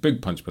 I'm a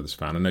big Punch Brothers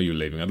fan. I know you're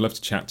leaving. I'd love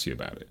to chat to you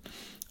about it.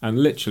 And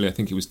literally, I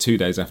think it was 2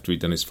 days after he'd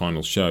done his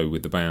final show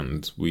with the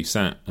band, we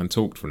sat and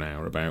talked for an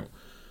hour about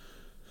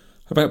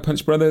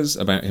Punch Brothers,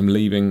 about him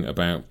leaving,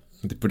 about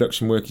the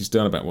production work he's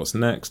done, about what's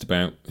next,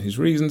 about his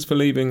reasons for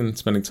leaving and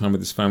spending time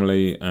with his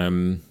family.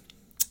 And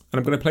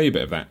I'm going to play you a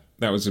bit of that.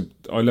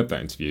 I loved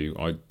that interview.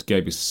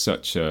 Gabe is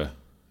such a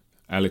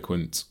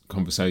eloquent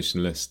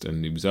conversationalist,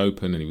 and he was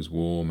open and he was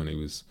warm and he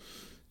was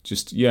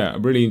just, I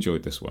really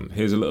enjoyed this one.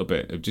 Here's a little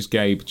bit of just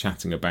Gabe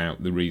chatting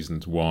about the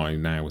reasons why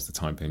now was the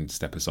time for him to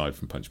step aside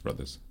from Punch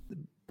Brothers.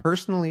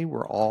 Personally,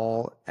 we're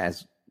all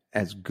as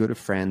good of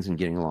friends and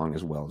getting along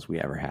as well as we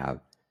ever have.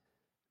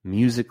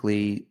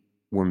 Musically,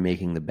 we're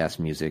making the best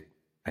music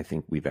I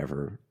think we've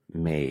ever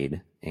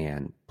made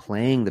and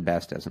playing the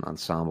best as an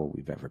ensemble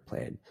we've ever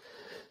played.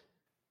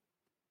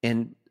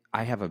 And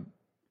I have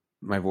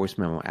my voice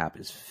memo app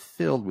is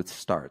filled with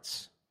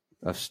starts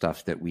of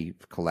stuff that we've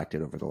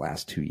collected over the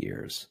last 2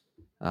 years,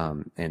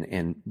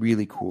 and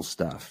really cool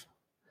stuff.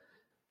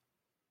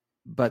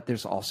 But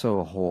there's also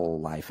a whole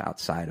life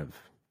outside of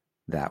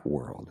that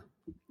world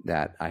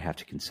that I have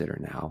to consider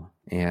now.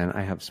 And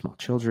I have small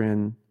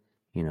children,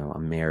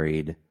 I'm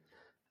married,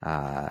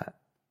 and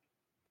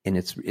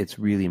it's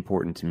really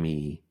important to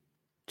me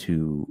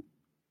to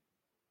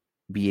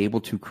be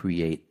able to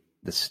create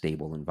the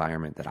stable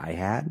environment that I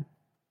had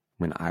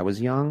when I was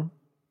young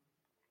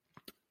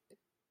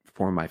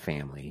for my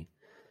family.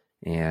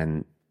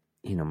 And,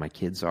 my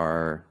kids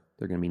they're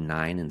going to be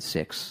 9 and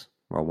 6.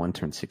 Well, one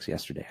turned 6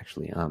 yesterday,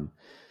 actually. And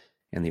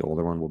the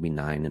older one will be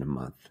 9 in a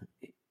month.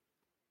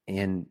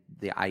 And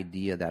the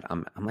idea that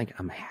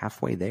I'm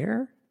halfway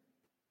there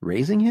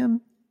raising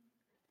him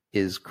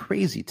is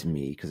crazy to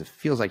me because it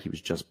feels like he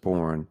was just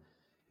born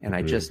and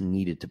I just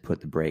needed to put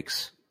the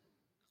brakes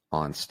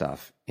on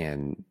stuff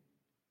and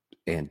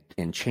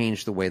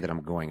change the way that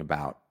I'm going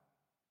about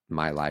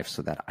my life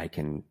so that I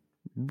can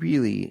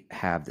really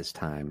have this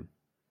time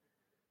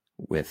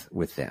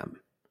with them.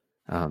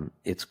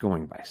 It's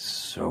going by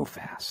so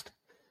fast.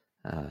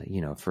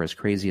 For as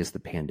crazy as the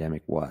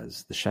pandemic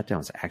was, the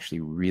shutdown is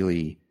actually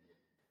really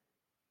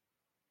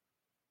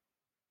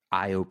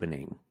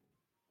eye-opening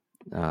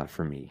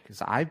for me,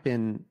 because I've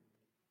been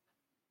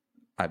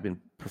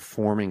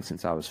performing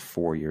since I was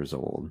 4 years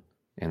old,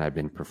 and I've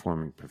been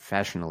performing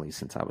professionally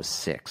since I was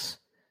 6.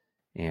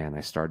 And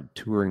I started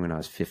touring when I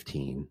was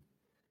 15,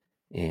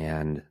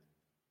 and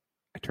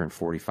I turned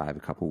 45 a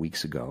couple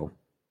weeks ago.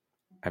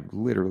 I've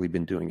literally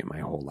been doing it my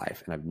whole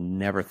life, and I've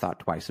never thought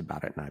twice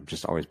about it. And I've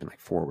just always been like,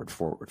 forward,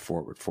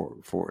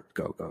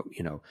 go.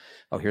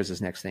 Oh, here's this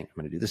next thing. I'm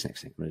going to do this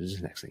next thing. I'm going to do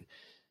this next thing.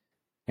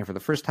 And for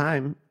the first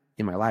time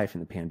in my life in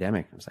the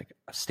pandemic, I was like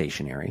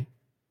stationary.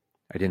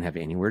 I didn't have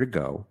anywhere to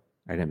go.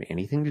 I didn't have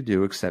anything to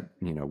do except,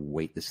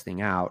 wait this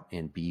thing out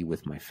and be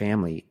with my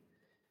family.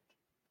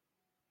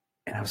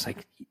 And I was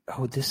like,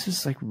 oh, this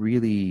is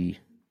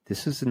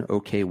an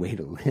okay way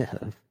to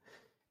live.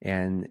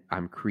 And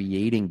I'm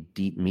creating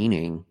deep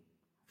meaning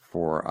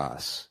for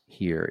us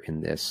here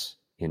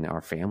in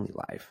our family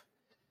life.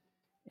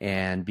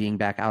 And being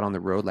back out on the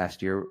road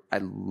last year, I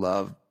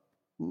love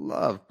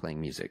playing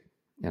music,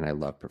 and I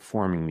love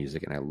performing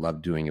music, and I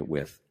love doing it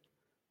with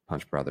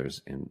Punch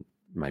Brothers and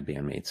my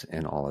bandmates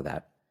and all of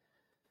that.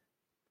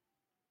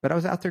 But I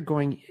was out there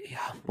going,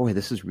 yeah, boy,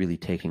 this is really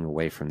taking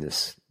away from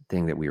this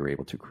thing that we were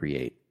able to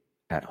create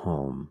at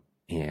home.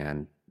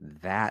 And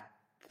that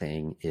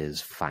thing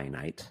is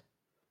finite,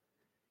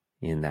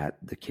 in that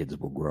the kids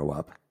will grow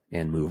up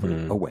and move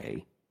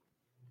away.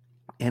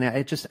 And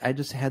I just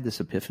had this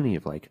epiphany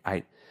of like,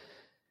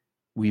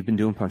 we've been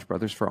doing Punch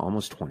Brothers for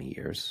almost 20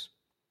 years,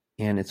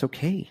 and it's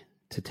okay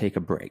to take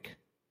a break.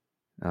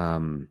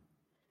 I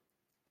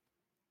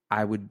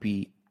would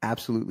be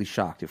absolutely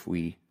shocked if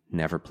we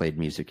never played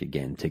music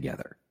again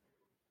together.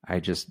 I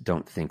just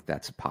don't think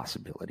that's a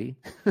possibility.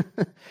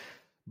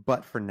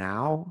 But for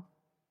now,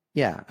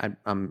 yeah,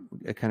 I'm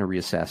kind of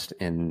reassessed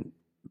and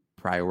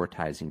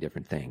prioritizing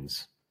different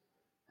things.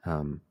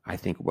 I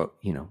think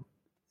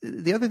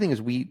the other thing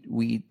is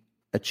we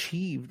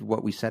achieved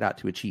what we set out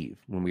to achieve.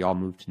 When we all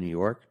moved to New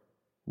York,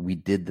 we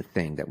did the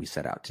thing that we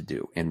set out to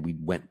do, and we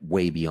went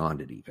way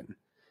beyond it even.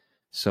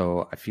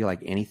 So I feel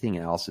like anything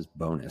else is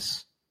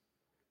bonus.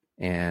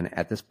 And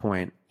at this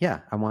point, yeah,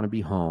 I want to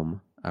be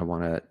home. I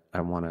want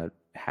to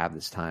have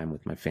this time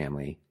with my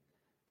family.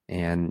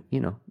 And,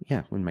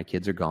 when my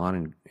kids are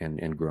gone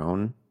and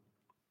grown,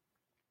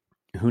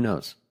 who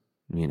knows?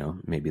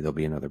 Maybe there'll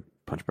be another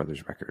Punch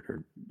Brothers record,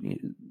 or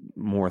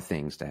more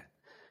things to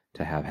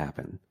have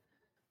happen.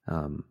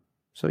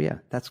 So yeah,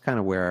 that's kind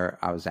of where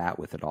I was at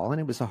with it all.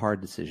 And it was a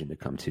hard decision to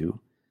come to,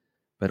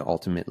 but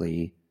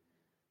ultimately,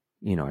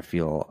 I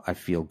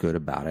feel good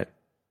about it,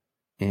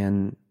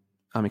 and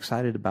I'm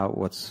excited about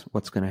what's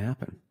going to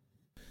happen.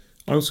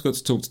 I also got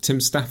to talk to Tim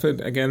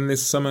Stafford again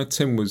this summer.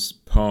 Tim was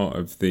part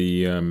of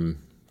the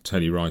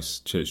Tony Rice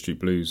Church Street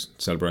Blues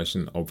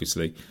celebration,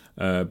 obviously.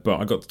 But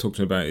I got to talk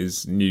to him about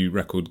his new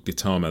record,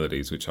 Guitar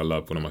Melodies, which I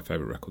love, one of my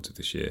favourite records of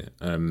this year.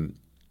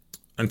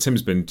 And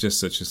Tim's been just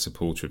such a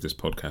supporter of this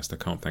podcast. I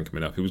can't thank him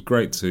enough. It was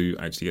great to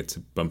actually get to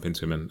bump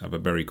into him and have a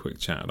very quick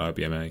chat at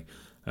IBMA.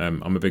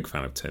 I'm a big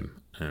fan of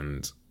Tim,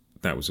 and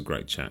that was a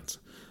great chat.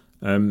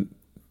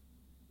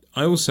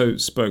 I also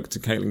spoke to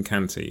Caitlin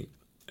Canty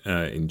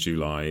in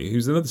July,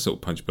 who's another sort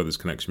of Punch Brothers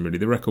connection, really.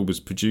 The record was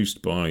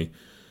produced by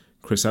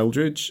Chris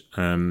Eldridge.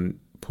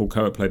 Paul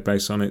Coet played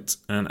bass on it,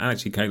 and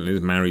actually Caitlin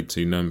is married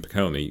to Noam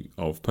Pikelny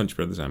of Punch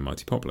Brothers and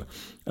Mighty Poplar.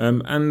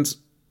 And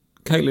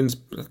Caitlin's,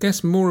 I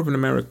guess, more of an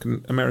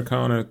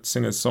Americana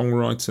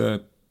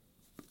singer-songwriter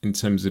in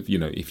terms of,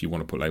 if you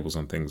want to put labels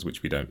on things,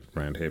 which we don't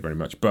around here very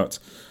much. But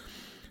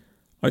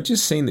I'd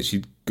just seen that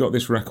she'd got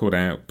this record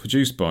out,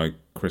 produced by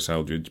Chris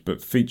Eldridge,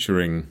 but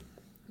featuring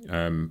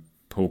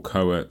Paul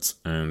Coet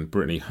and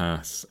Brittany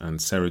Haas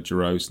and Sarah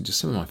Jarosz, and just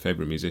some of my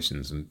favourite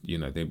musicians. And,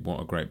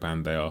 what a great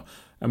band they are.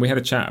 And we had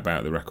a chat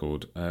about the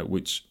record,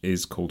 which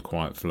is called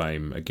Quiet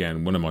Flame.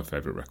 Again, one of my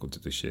favourite records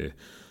of this year.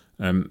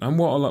 And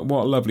what a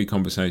lovely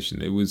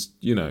conversation. It was,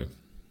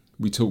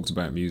 we talked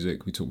about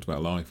music, we talked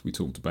about life, we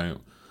talked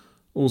about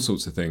all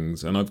sorts of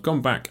things. And I've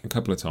gone back a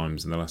couple of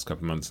times in the last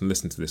couple of months and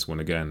listened to this one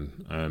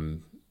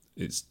again.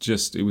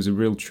 It was a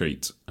real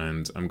treat.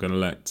 And I'm going to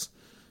let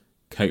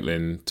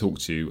Caitlin talk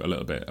to you a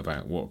little bit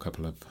about what a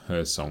couple of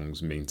her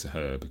songs mean to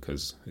her,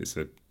 because it's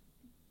the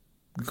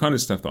kind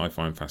of stuff that I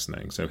find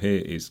fascinating. So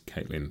here is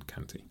Caitlin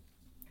Canty.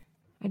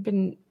 I'd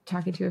been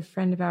talking to a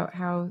friend about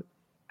how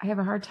I have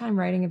a hard time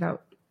writing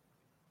about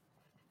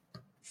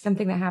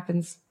something that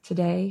happens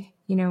today,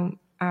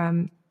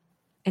 and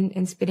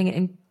spitting it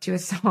into a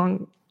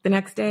song the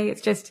next day.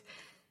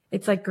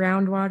 It's like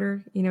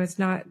groundwater, it's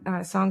not,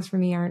 songs for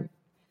me aren't,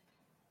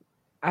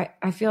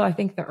 I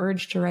think the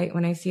urge to write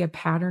when I see a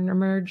pattern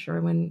emerge,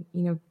 or when,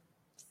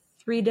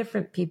 3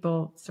 different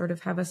people sort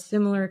of have a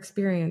similar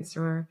experience,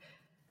 or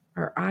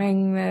are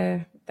eyeing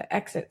the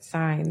exit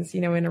signs,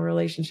 in a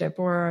relationship,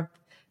 or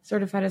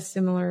sort of had a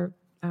similar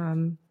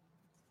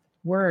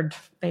word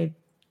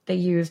they they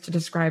use to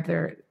describe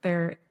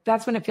their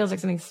that's when it feels like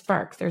something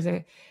sparks. There's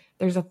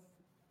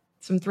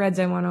some threads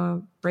I want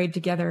to braid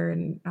together,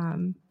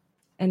 and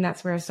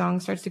that's where a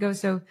song starts to go.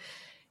 So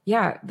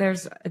yeah,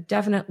 there's a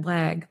definite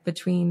lag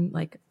between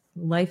like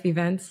life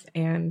events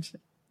and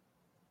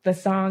the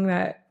song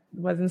that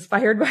was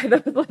inspired by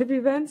those life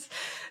events.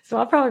 So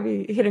I'll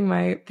probably be hitting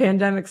my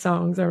pandemic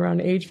songs around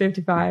age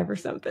 55 or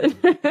something.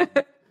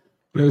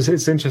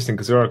 It's interesting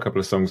because there are a couple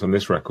of songs on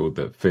this record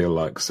that feel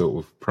like sort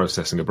of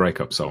processing a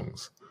breakup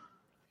songs.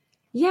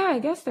 Yeah, I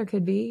guess there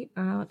could be.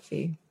 Let's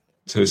see.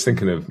 So I was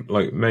thinking of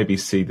like maybe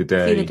See the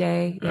Day. See the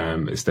Day. Yeah.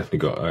 It's definitely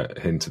got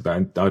a hint of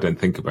that. I Don't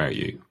Think About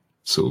You.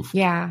 Sort of.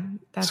 Yeah,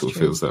 that's sort of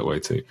true. feels that way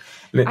too.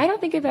 I Don't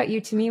Think About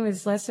You to me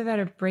was less about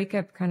a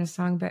breakup kind of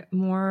song, but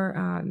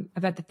more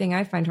about the thing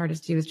I find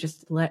hardest to do is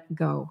just let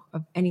go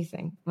of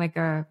anything. Like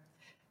when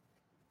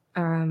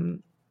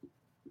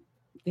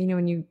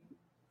you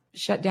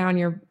shut down,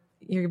 you're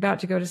about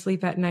to go to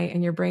sleep at night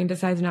and your brain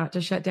decides not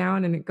to shut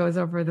down, and it goes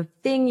over the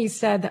thing you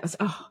said that was,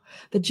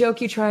 the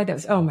joke you tried that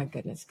was, oh my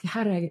goodness,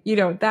 how did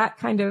I, that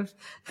kind of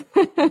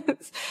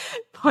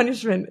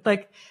punishment.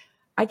 Like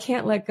I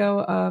can't let go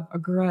of a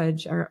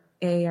grudge or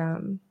a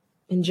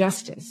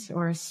injustice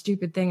or a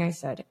stupid thing I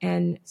said.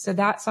 And so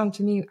that song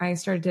to me, I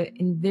started to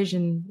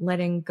envision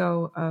letting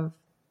go of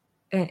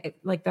a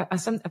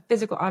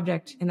physical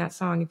object in that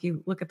song. If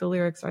you look at the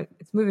lyrics,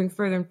 it's moving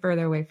further and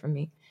further away from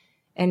me.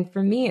 And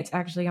for me, it's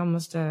actually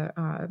almost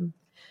a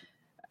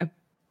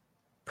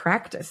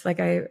practice. Like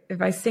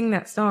if I sing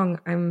that song,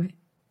 I'm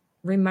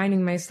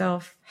reminding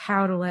myself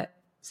how to let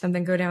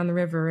something go down the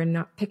river and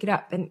not pick it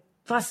up and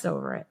fuss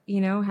over it.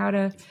 How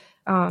to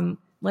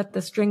let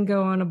the string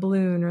go on a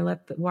balloon, or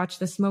watch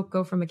the smoke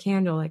go from a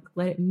candle. Like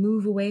let it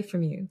move away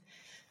from you.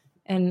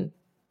 And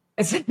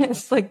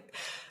it's like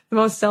the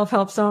most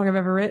self-help song I've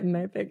ever written,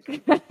 I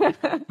think.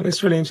 Well,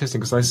 it's really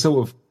interesting because I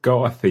sort of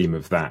got a theme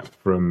of that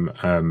from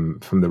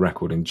the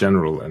record in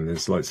general. And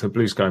there's so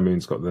Blue Sky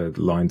Moon's got the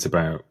lines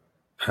about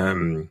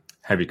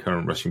heavy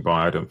current rushing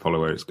by, I don't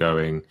follow where it's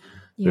going.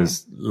 Yeah.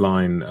 There's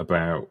line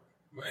about,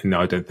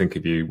 I don't think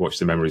of you, watch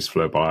the memories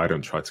flow by, I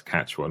don't try to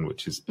catch one,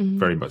 which is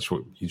very much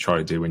what you try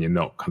to do when you're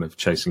not kind of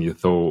chasing your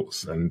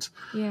thoughts. And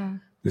yeah,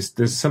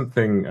 there's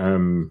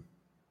something...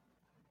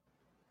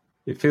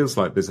 it feels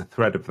like there's a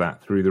thread of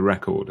that through the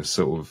record,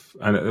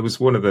 and it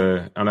was one of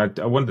and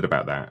I wondered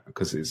about that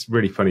because it's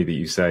really funny that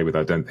you say with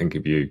I Don't Think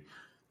of You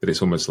that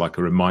it's almost like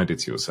a reminder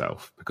to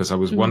yourself, because I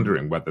was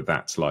wondering whether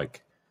that's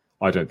like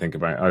I don't think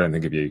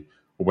of you,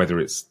 or whether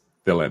it's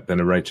the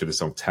narrator of the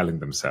song telling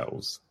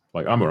themselves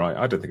like I'm all right,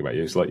 I don't think about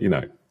you. It's like,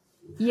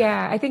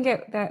 Yeah, I think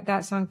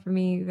that song for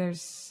me,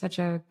 there's such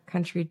a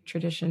country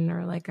tradition,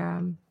 or like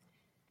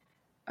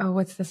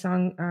what's the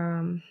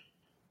song?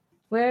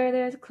 Where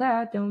there's a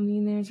cloud don't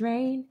mean there's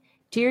rain.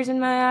 Tears in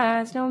my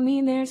eyes don't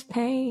mean there's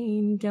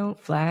pain. Don't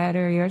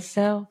flatter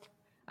yourself,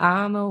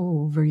 I'm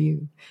over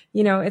you.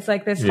 It's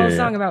like this whole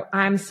song about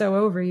I'm so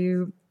over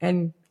you,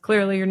 and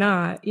clearly you're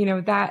not.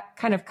 That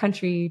kind of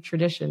country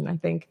tradition, I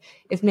think,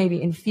 is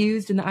maybe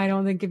infused in the I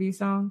Don't Think of You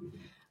song.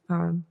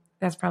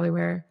 That's probably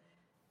where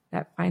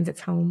that finds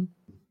its home.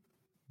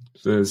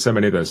 There's so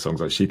many of those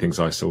songs, like She Thinks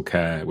I Still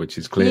Care, which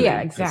is clearly,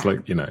 exactly.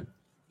 It's like,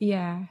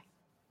 Yeah.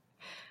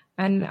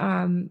 And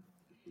I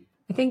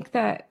think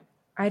that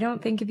I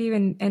Don't Think of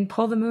You and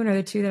Pull the Moon are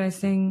the two that I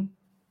sing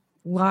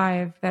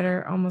live that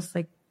are almost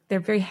like,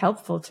 they're very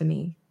helpful to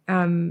me.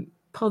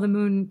 Pull the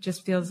Moon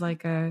just feels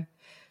like a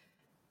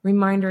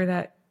reminder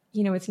that,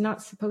 it's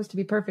not supposed to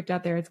be perfect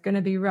out there. It's going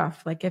to be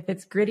rough. Like if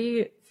it's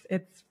gritty,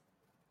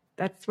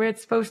 that's where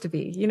it's supposed to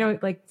be.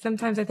 Like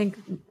sometimes I think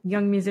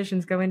young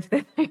musicians go into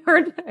that. I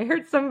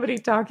heard somebody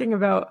talking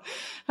about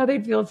how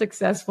they'd feel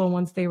successful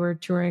once they were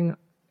touring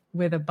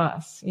with a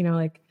bus,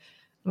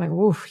 I'm like,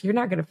 oof, you're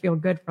not going to feel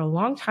good for a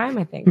long time,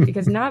 I think,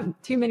 because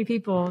not too many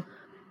people,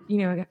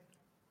 do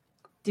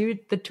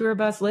the tour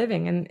bus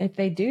living. And if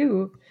they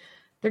do,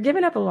 they're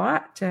giving up a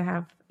lot to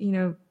have,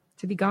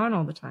 to be gone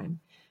all the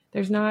time.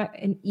 There's not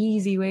an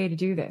easy way to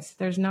do this.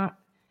 There's no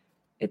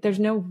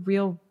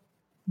real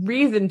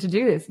reason to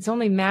do this. It's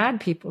only mad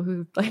people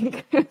who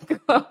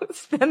go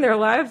spend their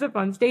lives up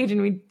on stage,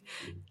 and we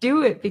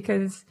do it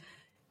because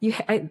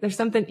there's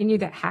something in you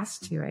that has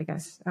to, I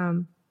guess.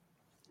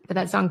 But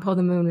that song Pull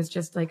the Moon was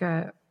just like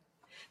the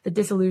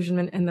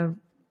disillusionment and the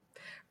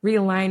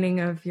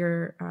realigning of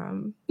your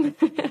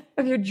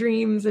of your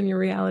dreams and your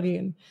reality.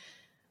 And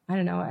I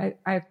don't know,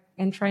 I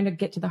am trying to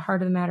get to the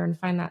heart of the matter and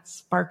find that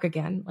spark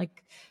again.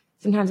 Like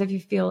sometimes if you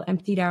feel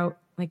emptied out,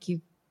 like you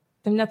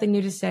have nothing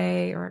new to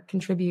say or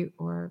contribute,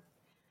 or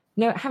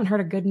I haven't heard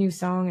a good new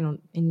song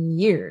in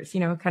years,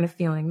 kind of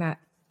feeling that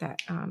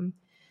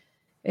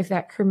if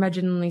that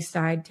curmudgeonly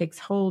side takes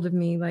hold of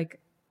me, like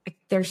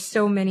there's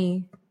so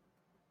many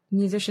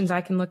musicians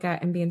I can look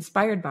at and be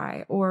inspired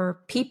by, or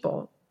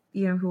people,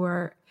 who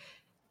are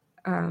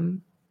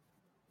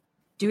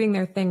doing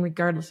their thing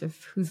regardless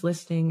of who's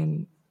listening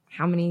and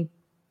how many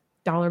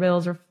dollar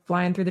bills are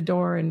flying through the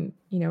door. And,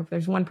 if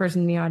there's one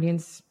person in the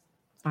audience,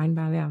 fine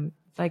by them.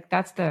 It's like,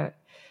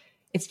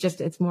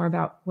 it's more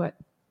about what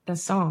the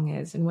song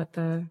is and what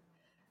the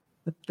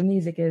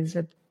music is.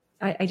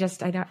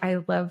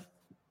 I love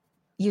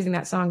using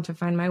that song to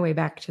find my way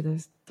back to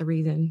the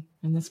reason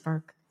and the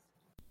spark.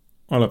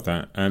 I love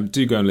that.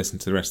 Do go and listen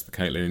to the rest of the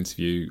Caitlin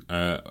interview.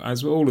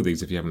 As with all of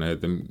these, if you haven't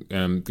heard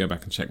them, go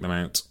back and check them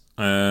out.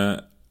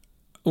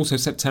 Also,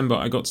 September,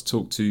 I got to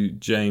talk to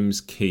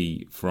James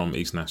Key from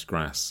East Nash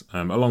Grass,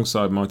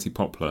 alongside Mighty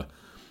Poplar.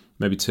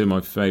 Maybe two of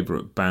my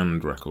favourite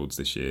band records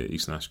this year,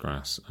 East Nash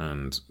Grass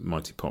and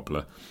Mighty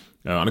Poplar.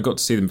 And I got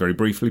to see them very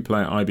briefly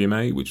play at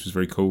IBMA, which was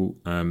very cool.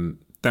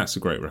 That's a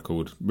great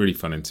record. Really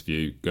fun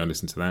interview. Go and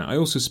listen to that. I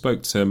also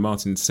spoke to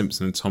Martin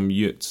Simpson and Tom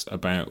Yutz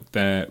about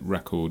their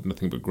record,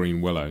 Nothing But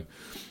Green Willow,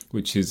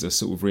 which is a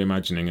sort of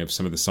reimagining of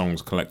some of the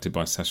songs collected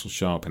by Cecil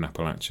Sharp in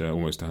Appalachia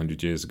almost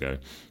 100 years ago.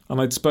 And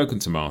I'd spoken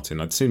to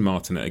Martin. I'd seen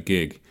Martin at a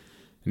gig,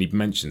 and he'd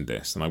mentioned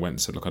this. And I went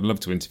and said, look, I'd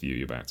love to interview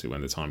you about it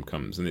when the time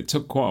comes. And it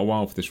took quite a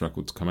while for this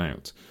record to come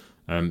out.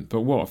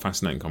 But what a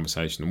fascinating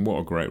conversation, and what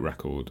a great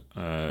record.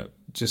 One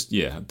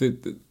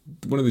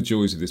of the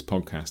joys of this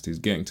podcast is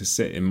getting to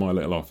sit in my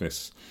little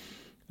office,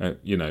 in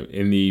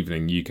the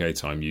evening, UK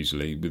time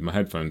usually, with my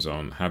headphones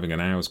on, having an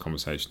hour's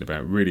conversation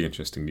about really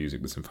interesting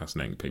music with some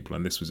fascinating people,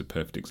 and this was a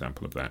perfect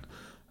example of that.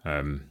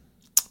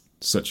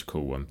 Such a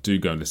cool one. Do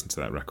go and listen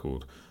to that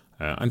record,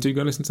 and do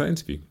go and listen to that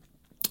interview.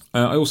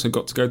 I also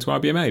got to go to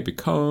IBMA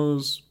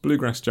because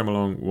Bluegrass Jam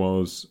Along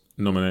was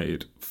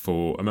nominated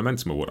for a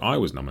Momentum Award. I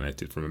was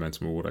nominated for a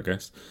Momentum Award, I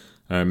guess,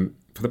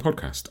 for the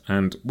podcast,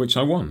 and which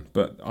I won.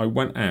 But I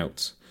went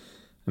out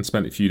and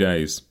spent a few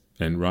days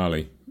in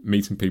Raleigh,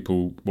 meeting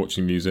people,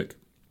 watching music,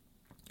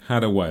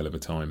 had a whale of a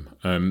time.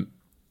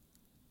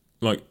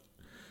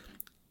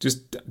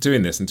 Just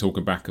doing this and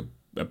talking back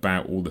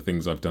about all the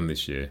things I've done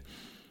this year,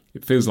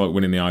 it feels like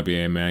winning the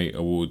IBMA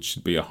award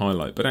should be a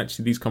highlight, but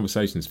actually these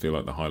conversations feel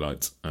like the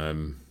highlights.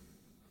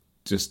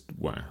 Just,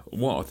 wow,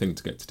 what a thing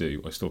to get to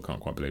do. I still can't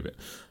quite believe it.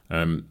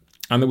 And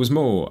there was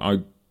more.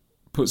 I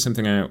put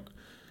something out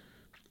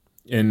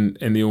in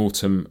the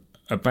autumn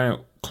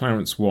about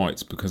Clarence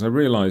White, because I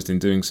realised in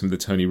doing some of the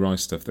Tony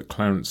Rice stuff that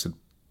Clarence had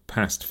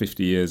passed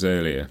 50 years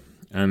earlier,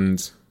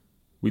 and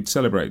we'd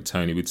celebrated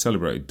Tony, we'd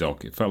celebrated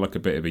Doc. It felt like a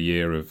bit of a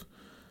year of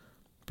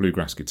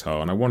bluegrass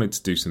guitar, and I wanted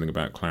to do something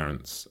about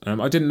Clarence.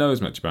 I didn't know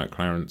as much about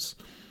Clarence,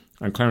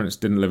 and Clarence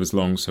didn't live as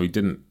long, so he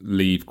didn't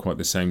leave quite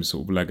the same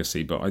sort of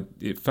legacy, but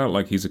it felt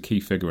like he's a key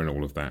figure in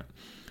all of that.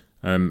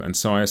 And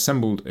so I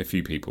assembled a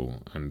few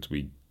people, and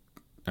we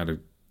had a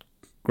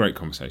great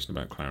conversation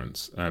about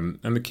Clarence. And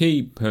the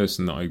key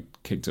person that I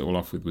kicked it all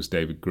off with was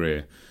David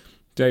Greer.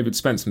 David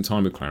spent some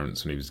time with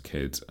Clarence when he was a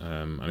kid,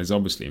 and is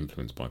obviously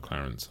influenced by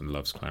Clarence and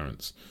loves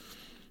Clarence.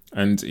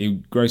 And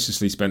he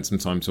graciously spent some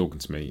time talking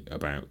to me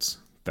about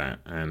that,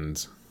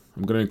 and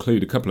I'm going to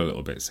include a couple of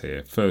little bits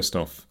here. First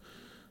off,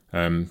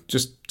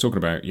 just talking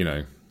about,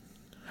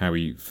 how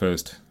he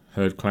first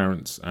heard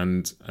Clarence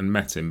and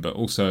met him, but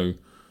also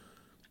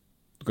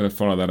I'm going to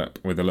follow that up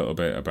with a little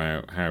bit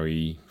about how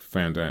he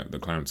found out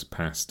that Clarence had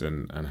passed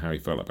and how he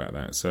felt about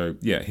that. So,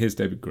 yeah, here's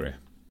David Greer.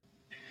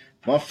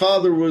 My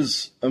father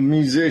was a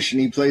musician.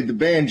 He played the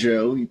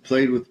banjo. He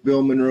played with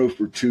Bill Monroe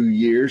for 2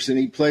 years, and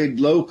he played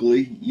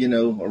locally,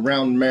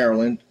 around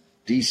Maryland,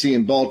 D.C.,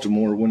 and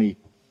Baltimore when he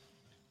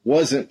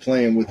wasn't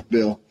playing with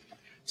Bill.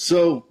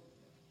 So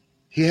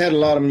he had a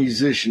lot of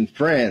musician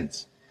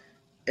friends.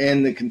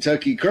 And the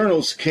Kentucky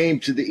Colonels came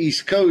to the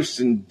East Coast,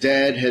 and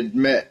Dad had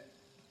met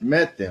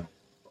them.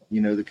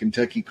 The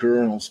Kentucky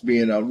Colonels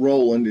being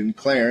Roland and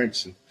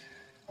Clarence. And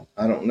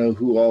I don't know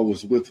who all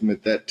was with them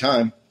at that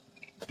time,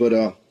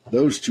 but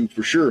those two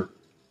for sure.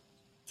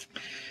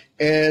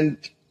 And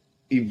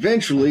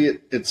eventually,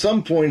 at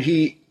some point,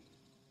 he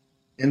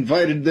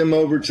invited them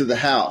over to the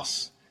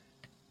house.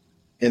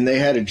 And they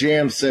had a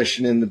jam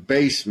session in the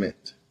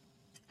basement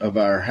of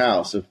our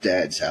house, of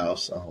Dad's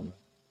house.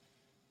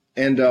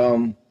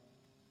 And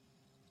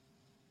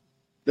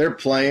they're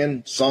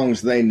playing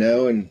songs they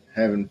know and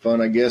having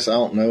fun, I guess. I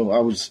don't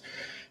know.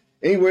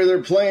 Anywhere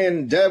they're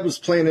playing, Dad was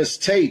playing this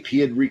tape. He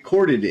had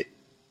recorded it,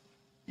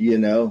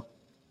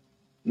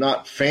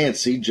 not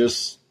fancy,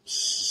 just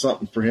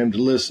something for him to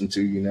listen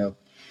to,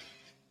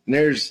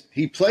 And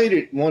he played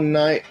it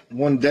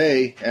one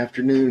day,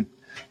 afternoon,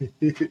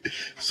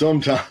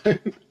 sometime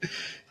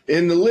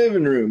in the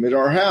living room at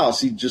our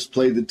house. He just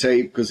played the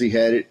tape because he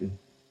had it and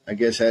I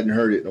guess hadn't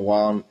heard it in a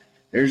while. And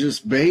there's this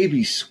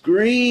baby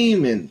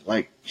screaming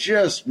like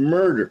just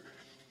murder.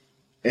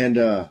 And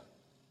I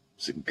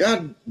said,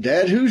 God,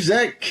 Dad, who's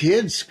that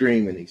kid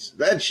screaming? He said,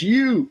 that's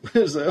you.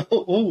 I said,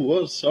 oh,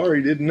 well,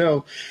 sorry, didn't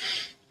know.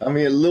 I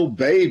mean, a little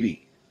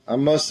baby. I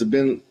must have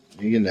been,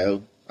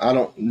 I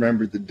don't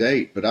remember the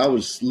date, but I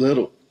was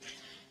little.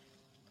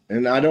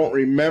 And I don't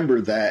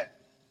remember that,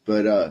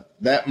 but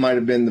that might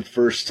have been the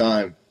first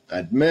time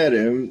I'd met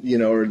him,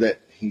 or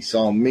that he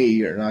saw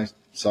me or I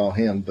saw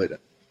him. But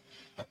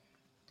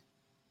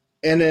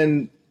and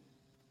then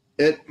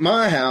at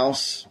my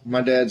house,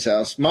 my dad's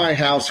house, my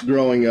house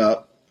growing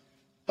up,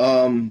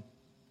 Dad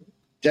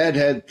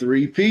had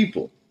 3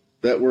 people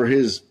that were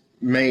his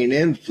main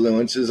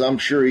influences. I'm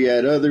sure he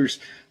had others,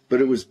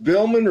 but it was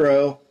Bill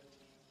Monroe,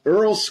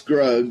 Earl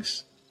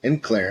Scruggs,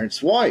 and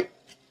Clarence White.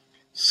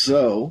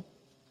 So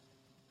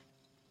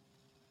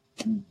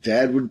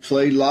Dad would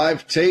play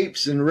live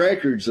tapes and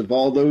records of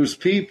all those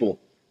people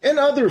and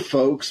other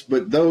folks,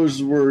 but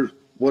those were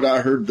what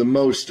I heard the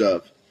most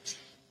of.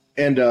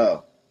 And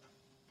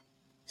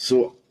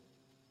so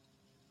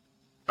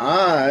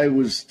I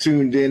was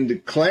tuned into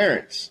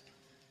Clarence.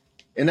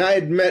 And I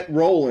had met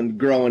Roland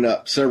growing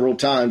up several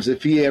times.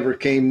 If he ever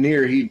came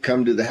near, he'd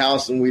come to the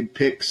house and we'd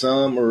pick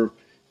some. Or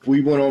if we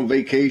went on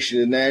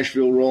vacation in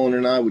Nashville, Roland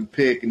and I would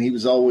pick. And he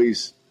was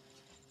always,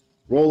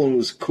 Roland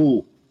was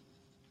cool.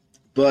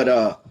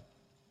 But,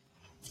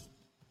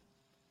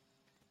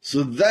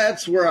 so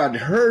that's where I'd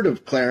heard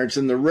of Clarence,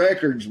 and the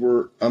records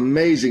were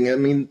amazing. I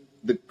mean,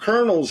 the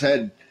Colonels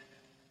had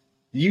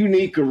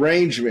unique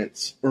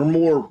arrangements, or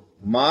more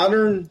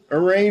modern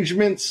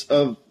arrangements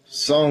of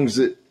songs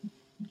that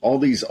all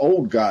these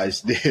old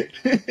guys did.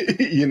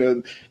 You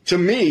know, to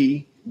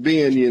me,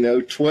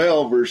 being,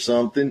 12 or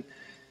something,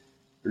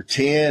 or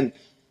 10,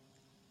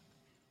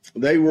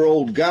 they were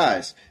old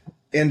guys.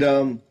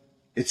 And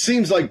it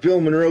seems like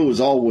Bill Monroe was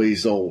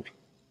always old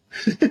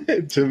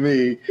to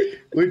me,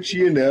 which,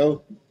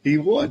 he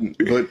wasn't.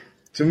 But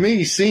to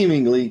me,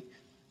 seemingly,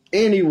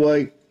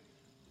 anyway,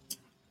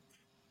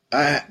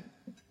 I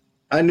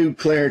knew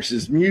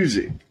Clarence's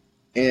music,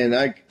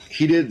 and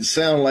he didn't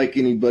sound like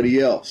anybody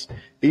else.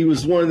 He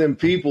was one of them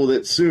people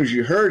that as soon as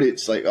you heard it,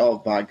 it's like,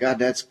 oh, my God,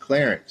 that's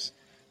Clarence.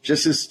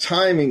 Just his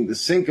timing, the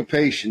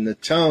syncopation, the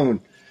tone,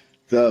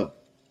 the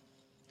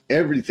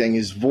everything,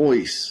 his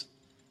voice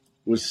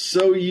was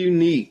so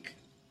unique.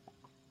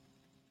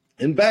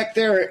 And back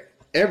there,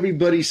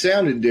 everybody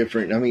sounded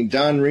different. I mean,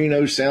 Don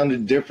Reno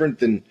sounded different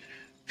than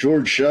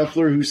George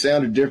Shuffler, who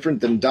sounded different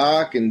than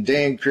Doc, and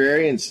Dan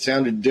Crarian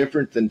sounded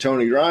different than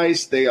Tony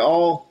Rice.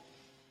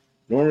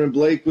 Norman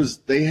Blake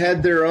they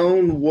had their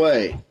own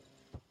way.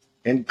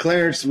 And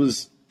Clarence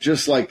was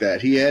just like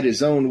that. He had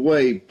his own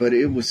way, but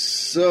it was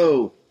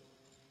so...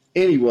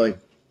 Anyway,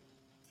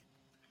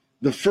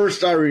 the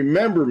first I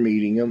remember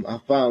meeting him,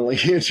 I finally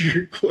answered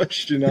your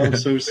question, I'm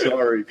so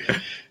sorry,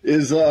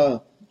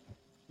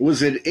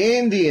 was at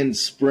Indian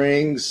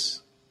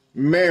Springs,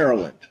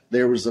 Maryland.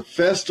 There was a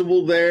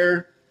festival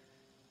there,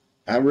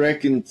 I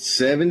reckon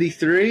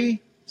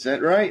 73, is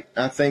that right?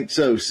 I think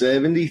so,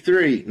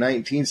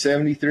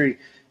 1973.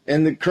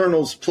 And the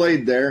Colonels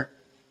played there.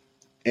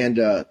 And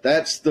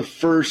that's the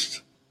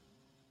first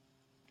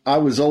I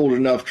was old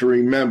enough to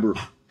remember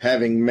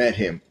having met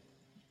him.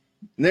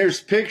 And there's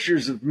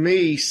pictures of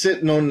me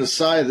sitting on the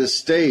side of the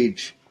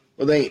stage.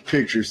 Well, they ain't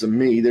pictures of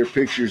me. They're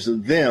pictures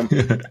of them.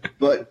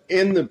 But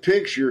in the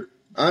picture,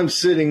 I'm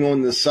sitting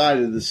on the side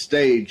of the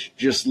stage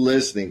just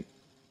listening.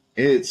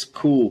 It's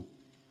cool.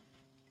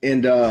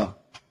 And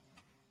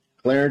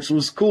Clarence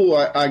was cool.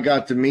 I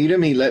got to meet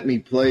him. He let me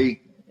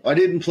play. I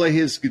didn't play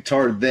his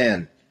guitar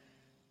then.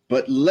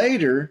 But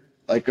later...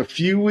 like a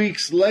few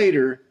weeks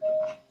later,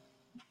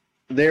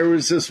 there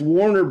was this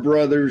Warner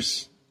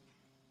Brothers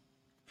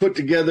put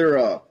together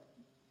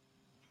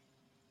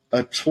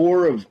a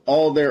tour of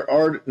all their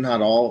art,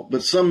 not all,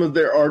 but some of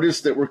their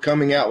artists that were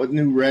coming out with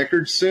new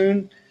records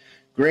soon.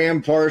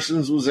 Graham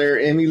Parsons was there,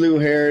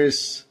 Emmylou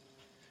Harris,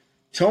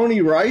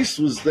 Tony Rice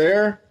was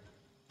there,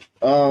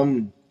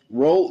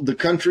 the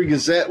Country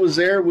Gazette was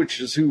there,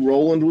 which is who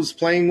Roland was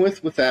playing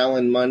with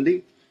Alan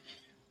Mundy.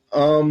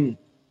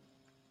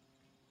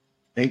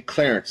 And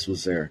Clarence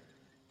was there.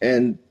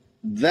 And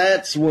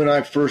that's when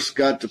I first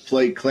got to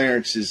play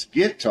Clarence's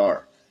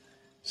guitar.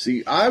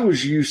 See, I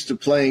was used to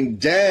playing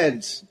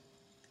Dad's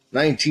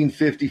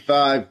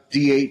 1955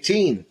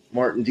 D18,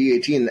 Martin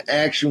D18. The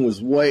action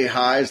was way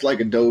high. It's like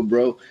a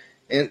dobro.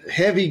 And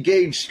heavy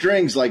gauge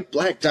strings like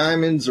Black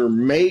Diamonds or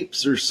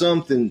Mapes or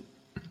something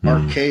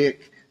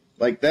archaic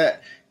like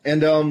that.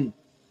 And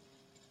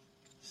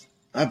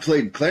I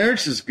played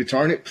Clarence's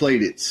guitar and it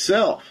played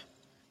itself.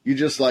 You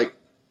just like,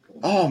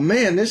 oh,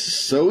 man, this is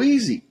so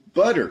easy.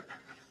 Butter.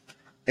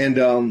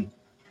 And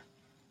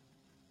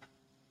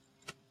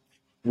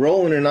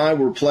Roland and I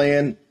were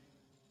playing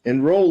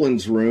in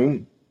Roland's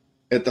room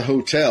at the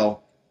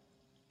hotel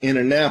in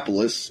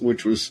Annapolis,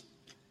 which was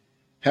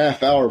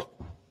half hour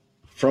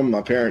from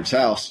my parents'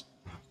 house.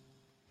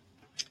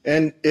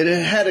 And it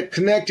had a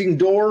connecting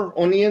door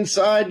on the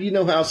inside. You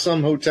know how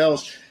some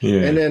hotels.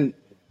 Yeah. And then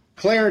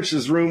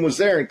Clarence's room was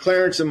there, and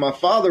Clarence and my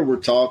father were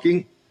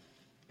talking,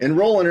 and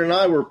Roland and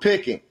I were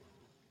picking.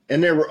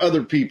 And there were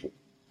other people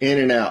in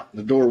and out.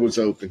 The door was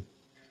open.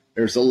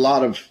 There's a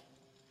lot of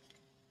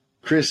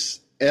Chris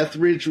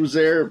Etheridge was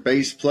there,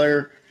 bass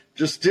player,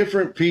 just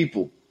different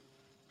people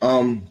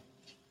that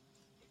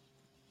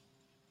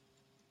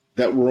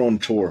were on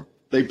tour.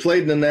 They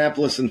played in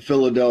Annapolis and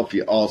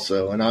Philadelphia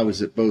also, and I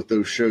was at both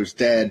those shows.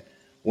 Dad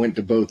went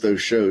to both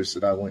those shows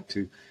that I went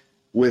to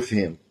with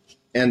him.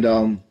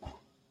 And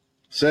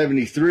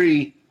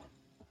 73,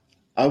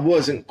 I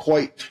wasn't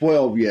quite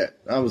 12 yet.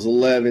 I was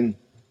 11.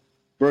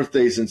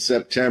 Birthday's in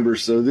September,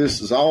 so this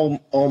is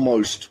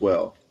almost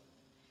 12.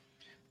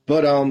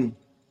 But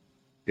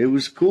it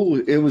was cool.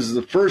 It was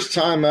the first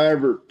time I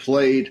ever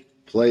played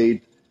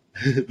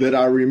that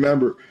I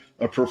remember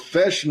a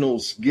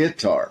professional's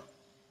guitar,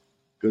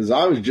 because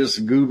I was just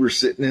a goober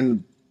sitting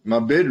in my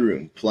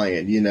bedroom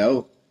playing,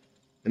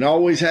 and I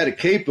always had a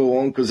capo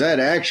on because that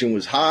action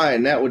was high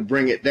and that would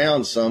bring it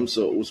down some,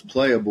 so it was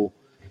playable.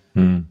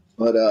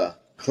 But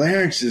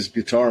Clarence's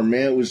guitar,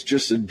 man, was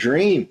just a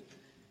dream.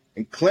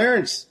 And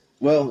Clarence,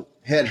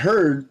 had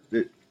heard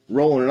that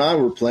Roland and I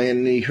were playing,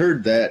 and he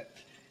heard that.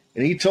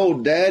 And he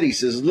told Dad, he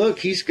says, look,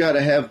 he's got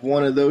to have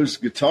one of those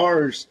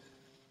guitars.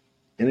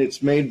 And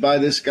it's made by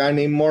this guy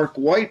named Mark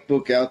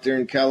Whitebook out there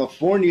in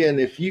California. And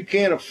if you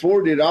can't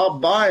afford it, I'll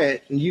buy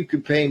it and you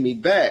can pay me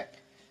back.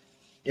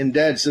 And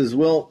Dad says,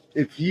 well,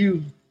 if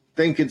you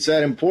think it's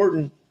that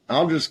important,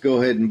 I'll just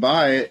go ahead and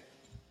buy it.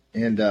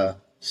 And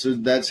so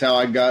that's how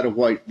I got a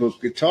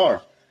Whitebook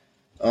guitar.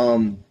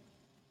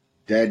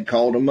 Dad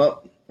called him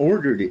up,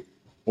 ordered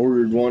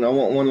one. I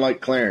want one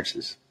like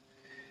Clarence's.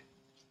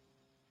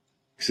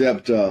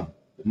 Except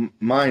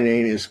mine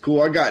ain't as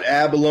cool. I got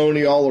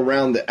abalone all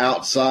around the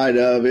outside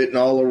of it and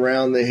all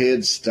around the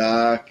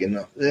headstock.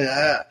 And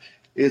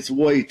it's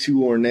way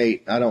too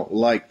ornate. I don't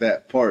like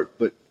that part,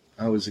 but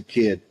I was a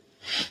kid.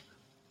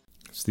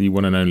 It's the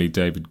one and only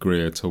David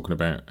Greer talking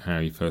about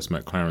how he first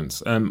met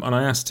Clarence. And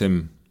I asked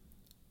him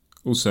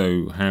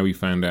also how he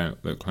found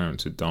out that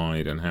Clarence had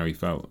died and how he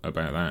felt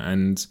about that.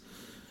 And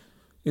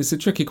it's a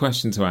tricky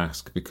question to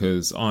ask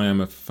because I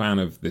am a fan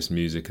of this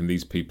music and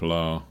these people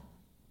are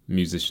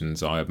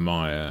musicians I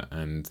admire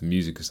and the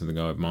music is something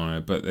I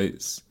admire, but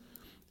it's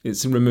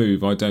a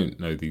remove. I don't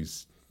know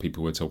these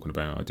people we're talking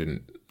about. I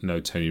didn't know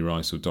Tony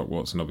Rice or Doc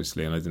Watson,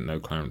 obviously, and I didn't know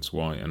Clarence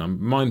White. And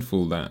I'm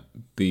mindful that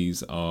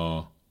these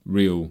are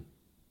real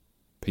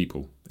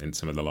people in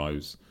some of the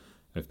lives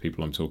of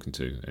people I'm talking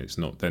to.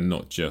 They're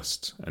not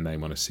just a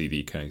name on a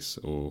CD case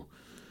or,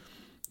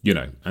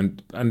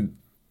 and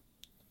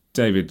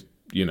David,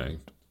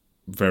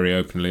 very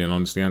openly and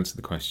honestly answered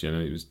the question.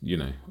 And it was,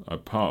 a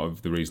part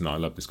of the reason I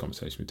love this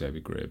conversation with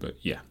David Greer. But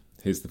yeah,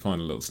 here's the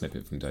final little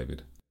snippet from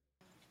David.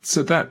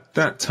 So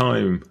that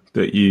time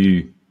that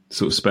you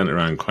sort of spent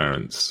around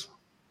Clarence,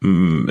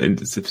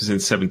 if it's in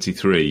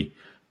 73,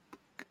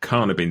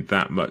 can't have been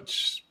that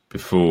much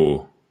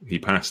before he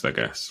passed, I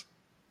guess.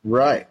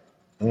 Right.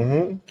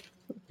 Mm-hmm.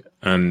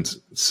 And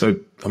so,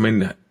 I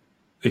mean,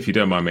 if you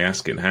don't mind me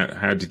asking,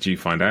 how did you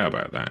find out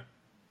about that?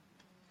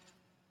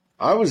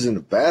 I was in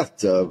the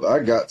bathtub. I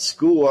got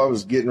school. I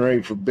was getting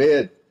ready for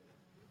bed.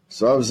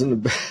 So I was in the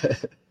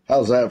bed.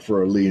 How's that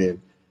for a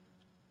lead-in?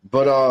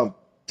 But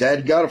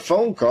Dad got a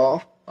phone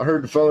call. I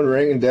heard the phone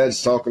ring, and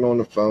Dad's talking on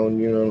the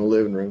phone, in the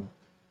living room.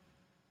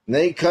 And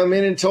they come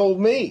in and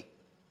told me.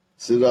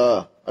 Said,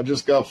 I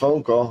just got a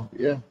phone call.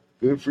 Yeah,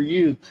 good for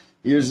you.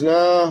 He goes,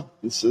 no.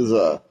 He says,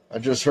 I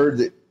just heard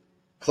that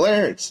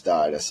Clarence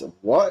died. I said,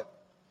 what?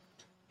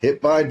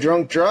 Hit by a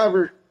drunk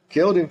driver.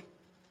 Killed him.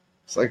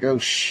 It's like, oh,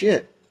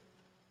 shit.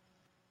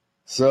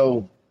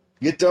 So,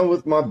 get done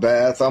with my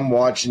bath. I'm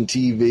watching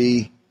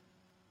TV.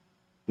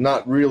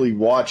 Not really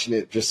watching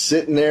it. Just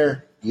sitting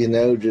there,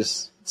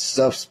 just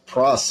stuff's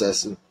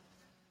processing.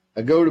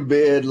 I go to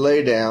bed,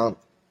 lay down,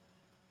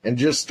 and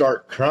just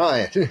start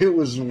crying. It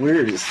was the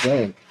weirdest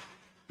thing.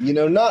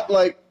 Not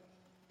like,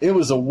 it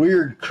was a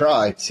weird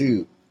cry,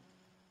 too.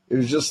 It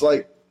was just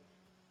like,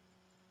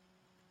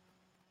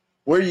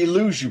 where you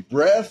lose your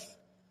breath,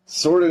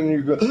 sort of, and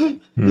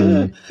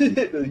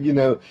you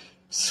go,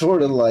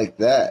 sort of like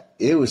that.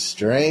 It was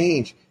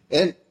strange.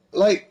 And,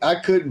 I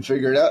couldn't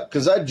figure it out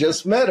because I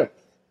just met him.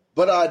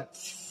 But I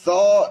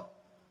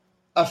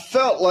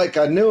felt like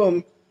I knew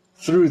him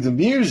through the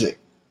music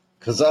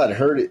because I'd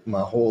heard it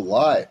my whole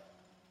life.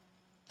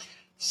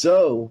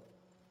 So,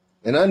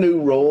 and I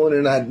knew Roland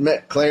and I'd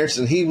met Clarence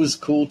and he was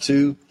cool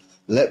too.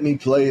 Let me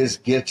play his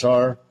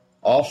guitar,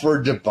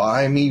 offered to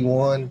buy me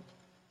one.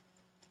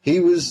 He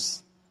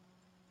was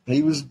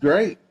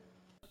great.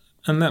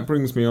 And that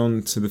brings me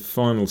on to the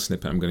final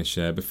snippet I'm going to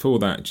share. Before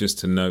that, just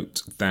to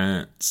note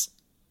that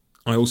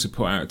I also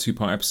put out a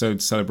 2-part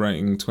episode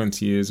celebrating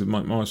 20 years of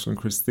Mike Marshall and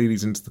Chris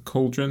Thiele's Into the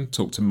Cauldron.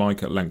 Talked to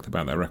Mike at length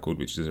about that record,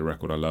 which is a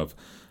record I love.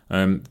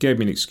 Gave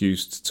me an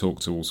excuse to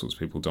talk to all sorts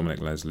of people.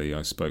 Dominic Leslie,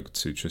 I spoke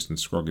to Tristan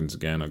Scroggins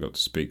again. I got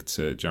to speak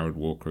to Jared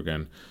Walker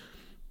again.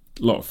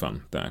 A lot of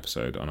fun, that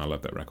episode, and I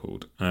love that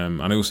record.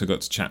 And I also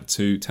got to chat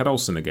to Ted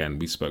Olson again.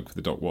 We spoke for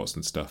the Doc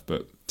Watson stuff,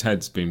 but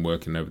Ted's been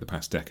working over the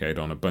past decade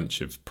on a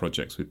bunch of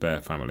projects with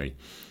Bear Family,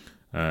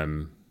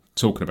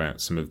 talking about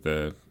some of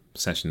the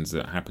sessions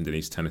that happened in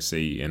East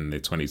Tennessee in the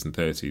 20s and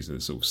 30s, at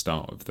the sort of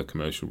start of the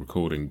commercial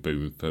recording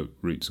boom for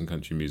roots and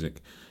country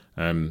music.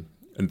 And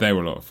they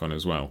were a lot of fun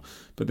as well.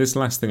 But this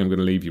last thing I'm going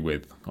to leave you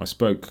with, I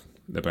spoke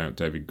about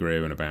David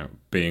Greer and about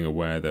being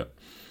aware that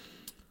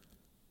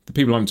the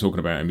people I'm talking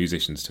about are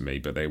musicians to me,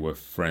 but they were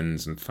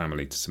friends and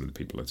family to some of the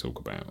people I talk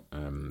about.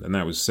 And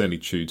that was certainly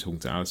true talking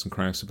to Alison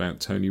Krauss about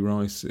Tony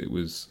Rice. It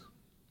was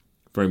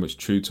very much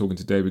true talking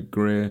to David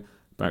Greer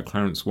about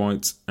Clarence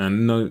White,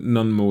 and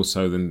none more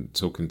so than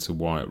talking to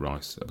Wyatt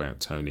Rice about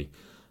Tony.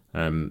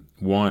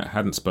 Wyatt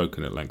hadn't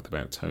spoken at length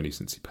about Tony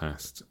since he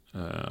passed.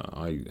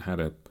 I had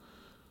a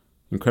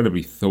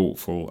incredibly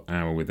thoughtful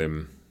hour with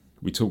him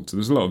We talked.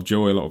 There's a lot of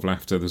joy, a lot of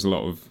laughter. There's a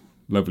lot of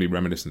lovely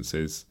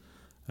reminiscences,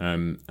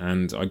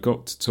 and I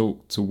got to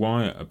talk to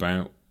Wyatt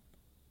about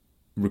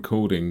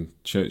recording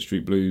Church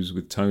Street Blues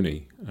with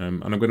Tony,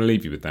 and I'm going to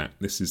leave you with that.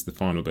 This is the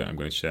final bit I'm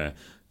going to share.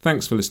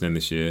 Thanks for listening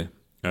this year.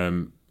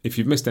 If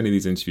you've missed any of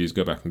these interviews,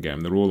 go back and get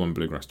them. They're all on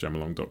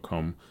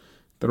bluegrassjamalong.com.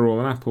 They're all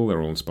on Apple.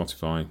 They're all on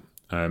Spotify.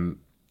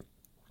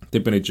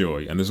 They've been a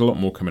joy, and there's a lot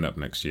more coming up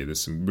next year.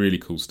 There's some really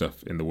cool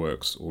stuff in the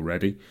works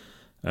already.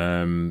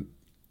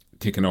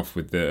 Kicking off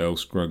with the Earl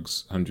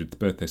Scruggs 100th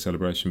birthday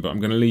celebration, but I'm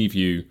going to leave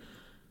you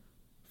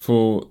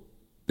for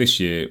this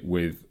year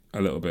with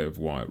a little bit of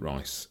Wyatt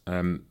Rice.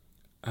 Have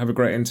a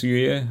great end to your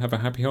year. Have a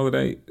happy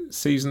holiday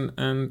season,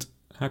 and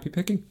happy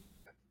picking.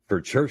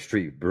 For Church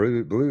Street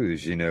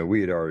Blues,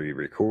 we had already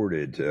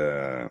recorded.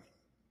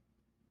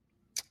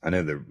 I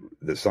know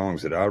the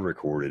songs that I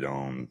recorded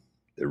on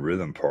the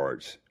rhythm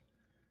parts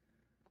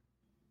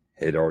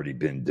had already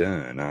been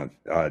done.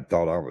 I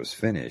thought I was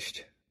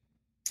finished,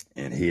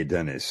 and he had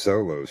done his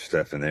solo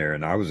stuff in there,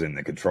 and I was in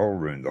the control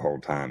room the whole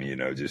time,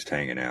 just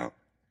hanging out,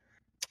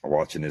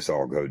 watching this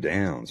all go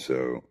down.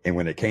 So, and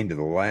when it came to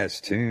the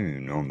last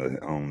tune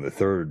on the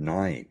third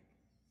night,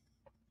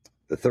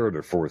 the third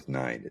or fourth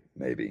night,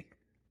 maybe,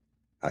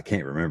 I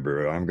can't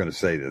remember. I'm going to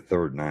say the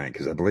third night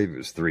because I believe it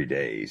was 3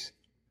 days.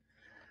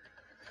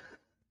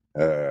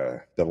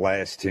 The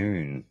last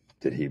tune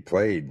that he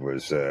played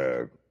was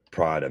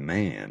Pride of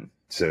Man.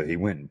 So he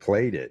went and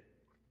played it,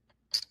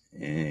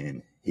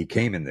 and he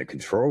came in the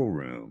control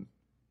room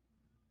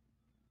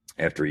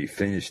after he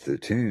finished the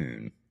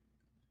tune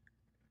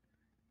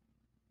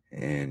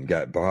and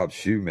got Bob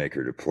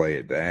Shoemaker to play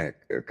it back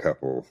a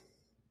couple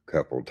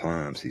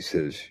times. He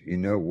says, "You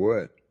know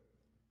what?"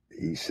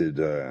 He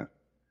said,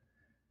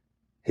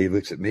 he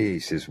looks at me, he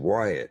says,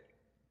 "Wyatt,"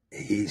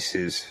 he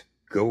says,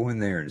 "go in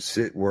there and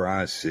sit where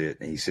I sit."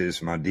 And he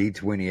says, "My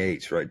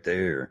D28's right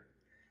there."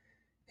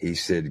 He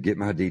said, "Get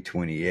my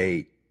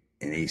D28.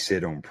 And he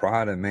said, on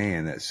Pride of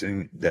Man, that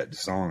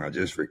song I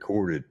just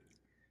recorded,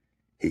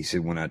 he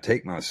said, when I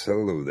take my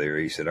solo there,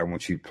 he said, I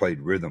want you to play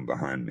rhythm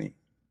behind me.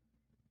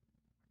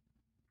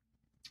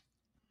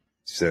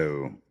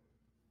 So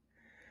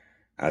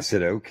I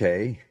said,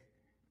 okay.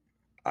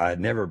 I had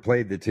never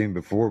played the tune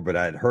before, but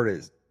I'd heard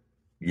it,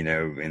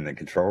 in the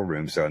control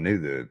room. So I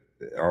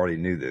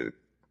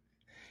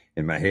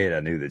in my head,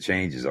 I knew the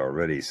changes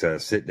already. So I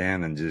sit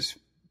down and just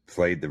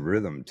played the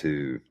rhythm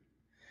to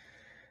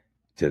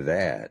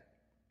that,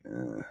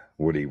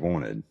 what he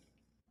wanted.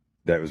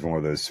 That was one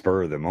of those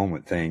spur of the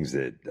moment things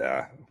that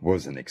I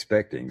wasn't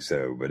expecting.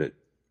 So, but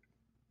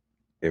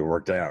it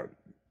worked out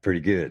pretty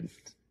good.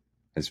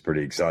 I was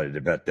pretty excited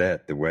about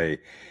that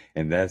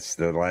and that's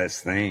the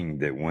last thing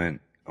that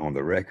went on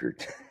the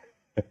record.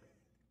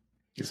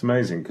 It's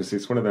amazing because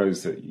it's one of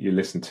those that you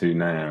listen to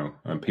now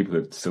and people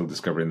are still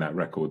discovering that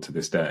record to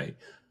this day.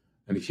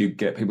 And if you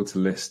get people to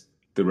list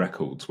the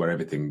records where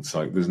everything's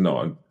like, there's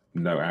not a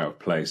note out of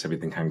place,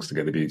 everything hangs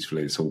together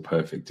beautifully, it's all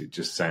perfect, it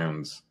just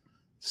sounds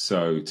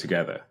so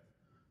together.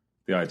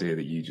 The idea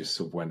that you just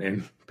sort of went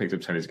in, picked up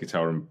Tony's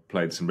guitar and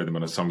played some rhythm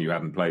on a song you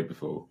hadn't played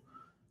before.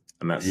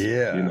 And that's,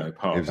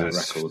 part of that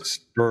record.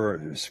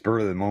 Spur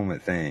of the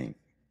moment thing.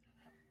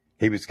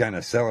 He was kind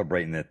of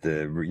celebrating that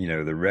the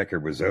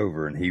record was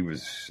over, and he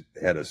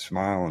had a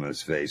smile on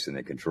his face in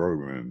the control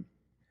room.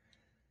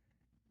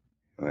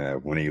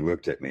 When he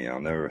looked at me, I'll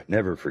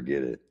never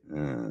forget it.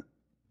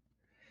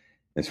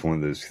 It's one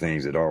of those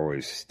things that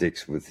always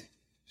sticks with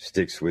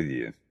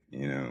you,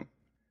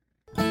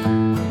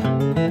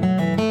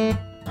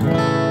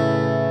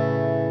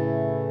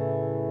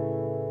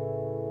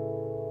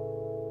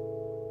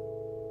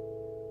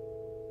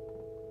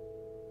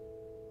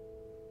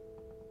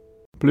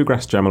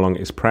 Bluegrass Jam-Along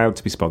is proud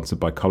to be sponsored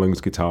by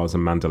Collings Guitars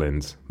and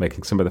Mandolins,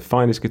 making some of the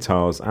finest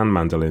guitars and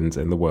mandolins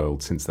in the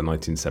world since the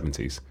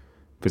 1970s.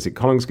 Visit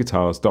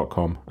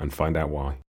collingsguitars.com and find out why.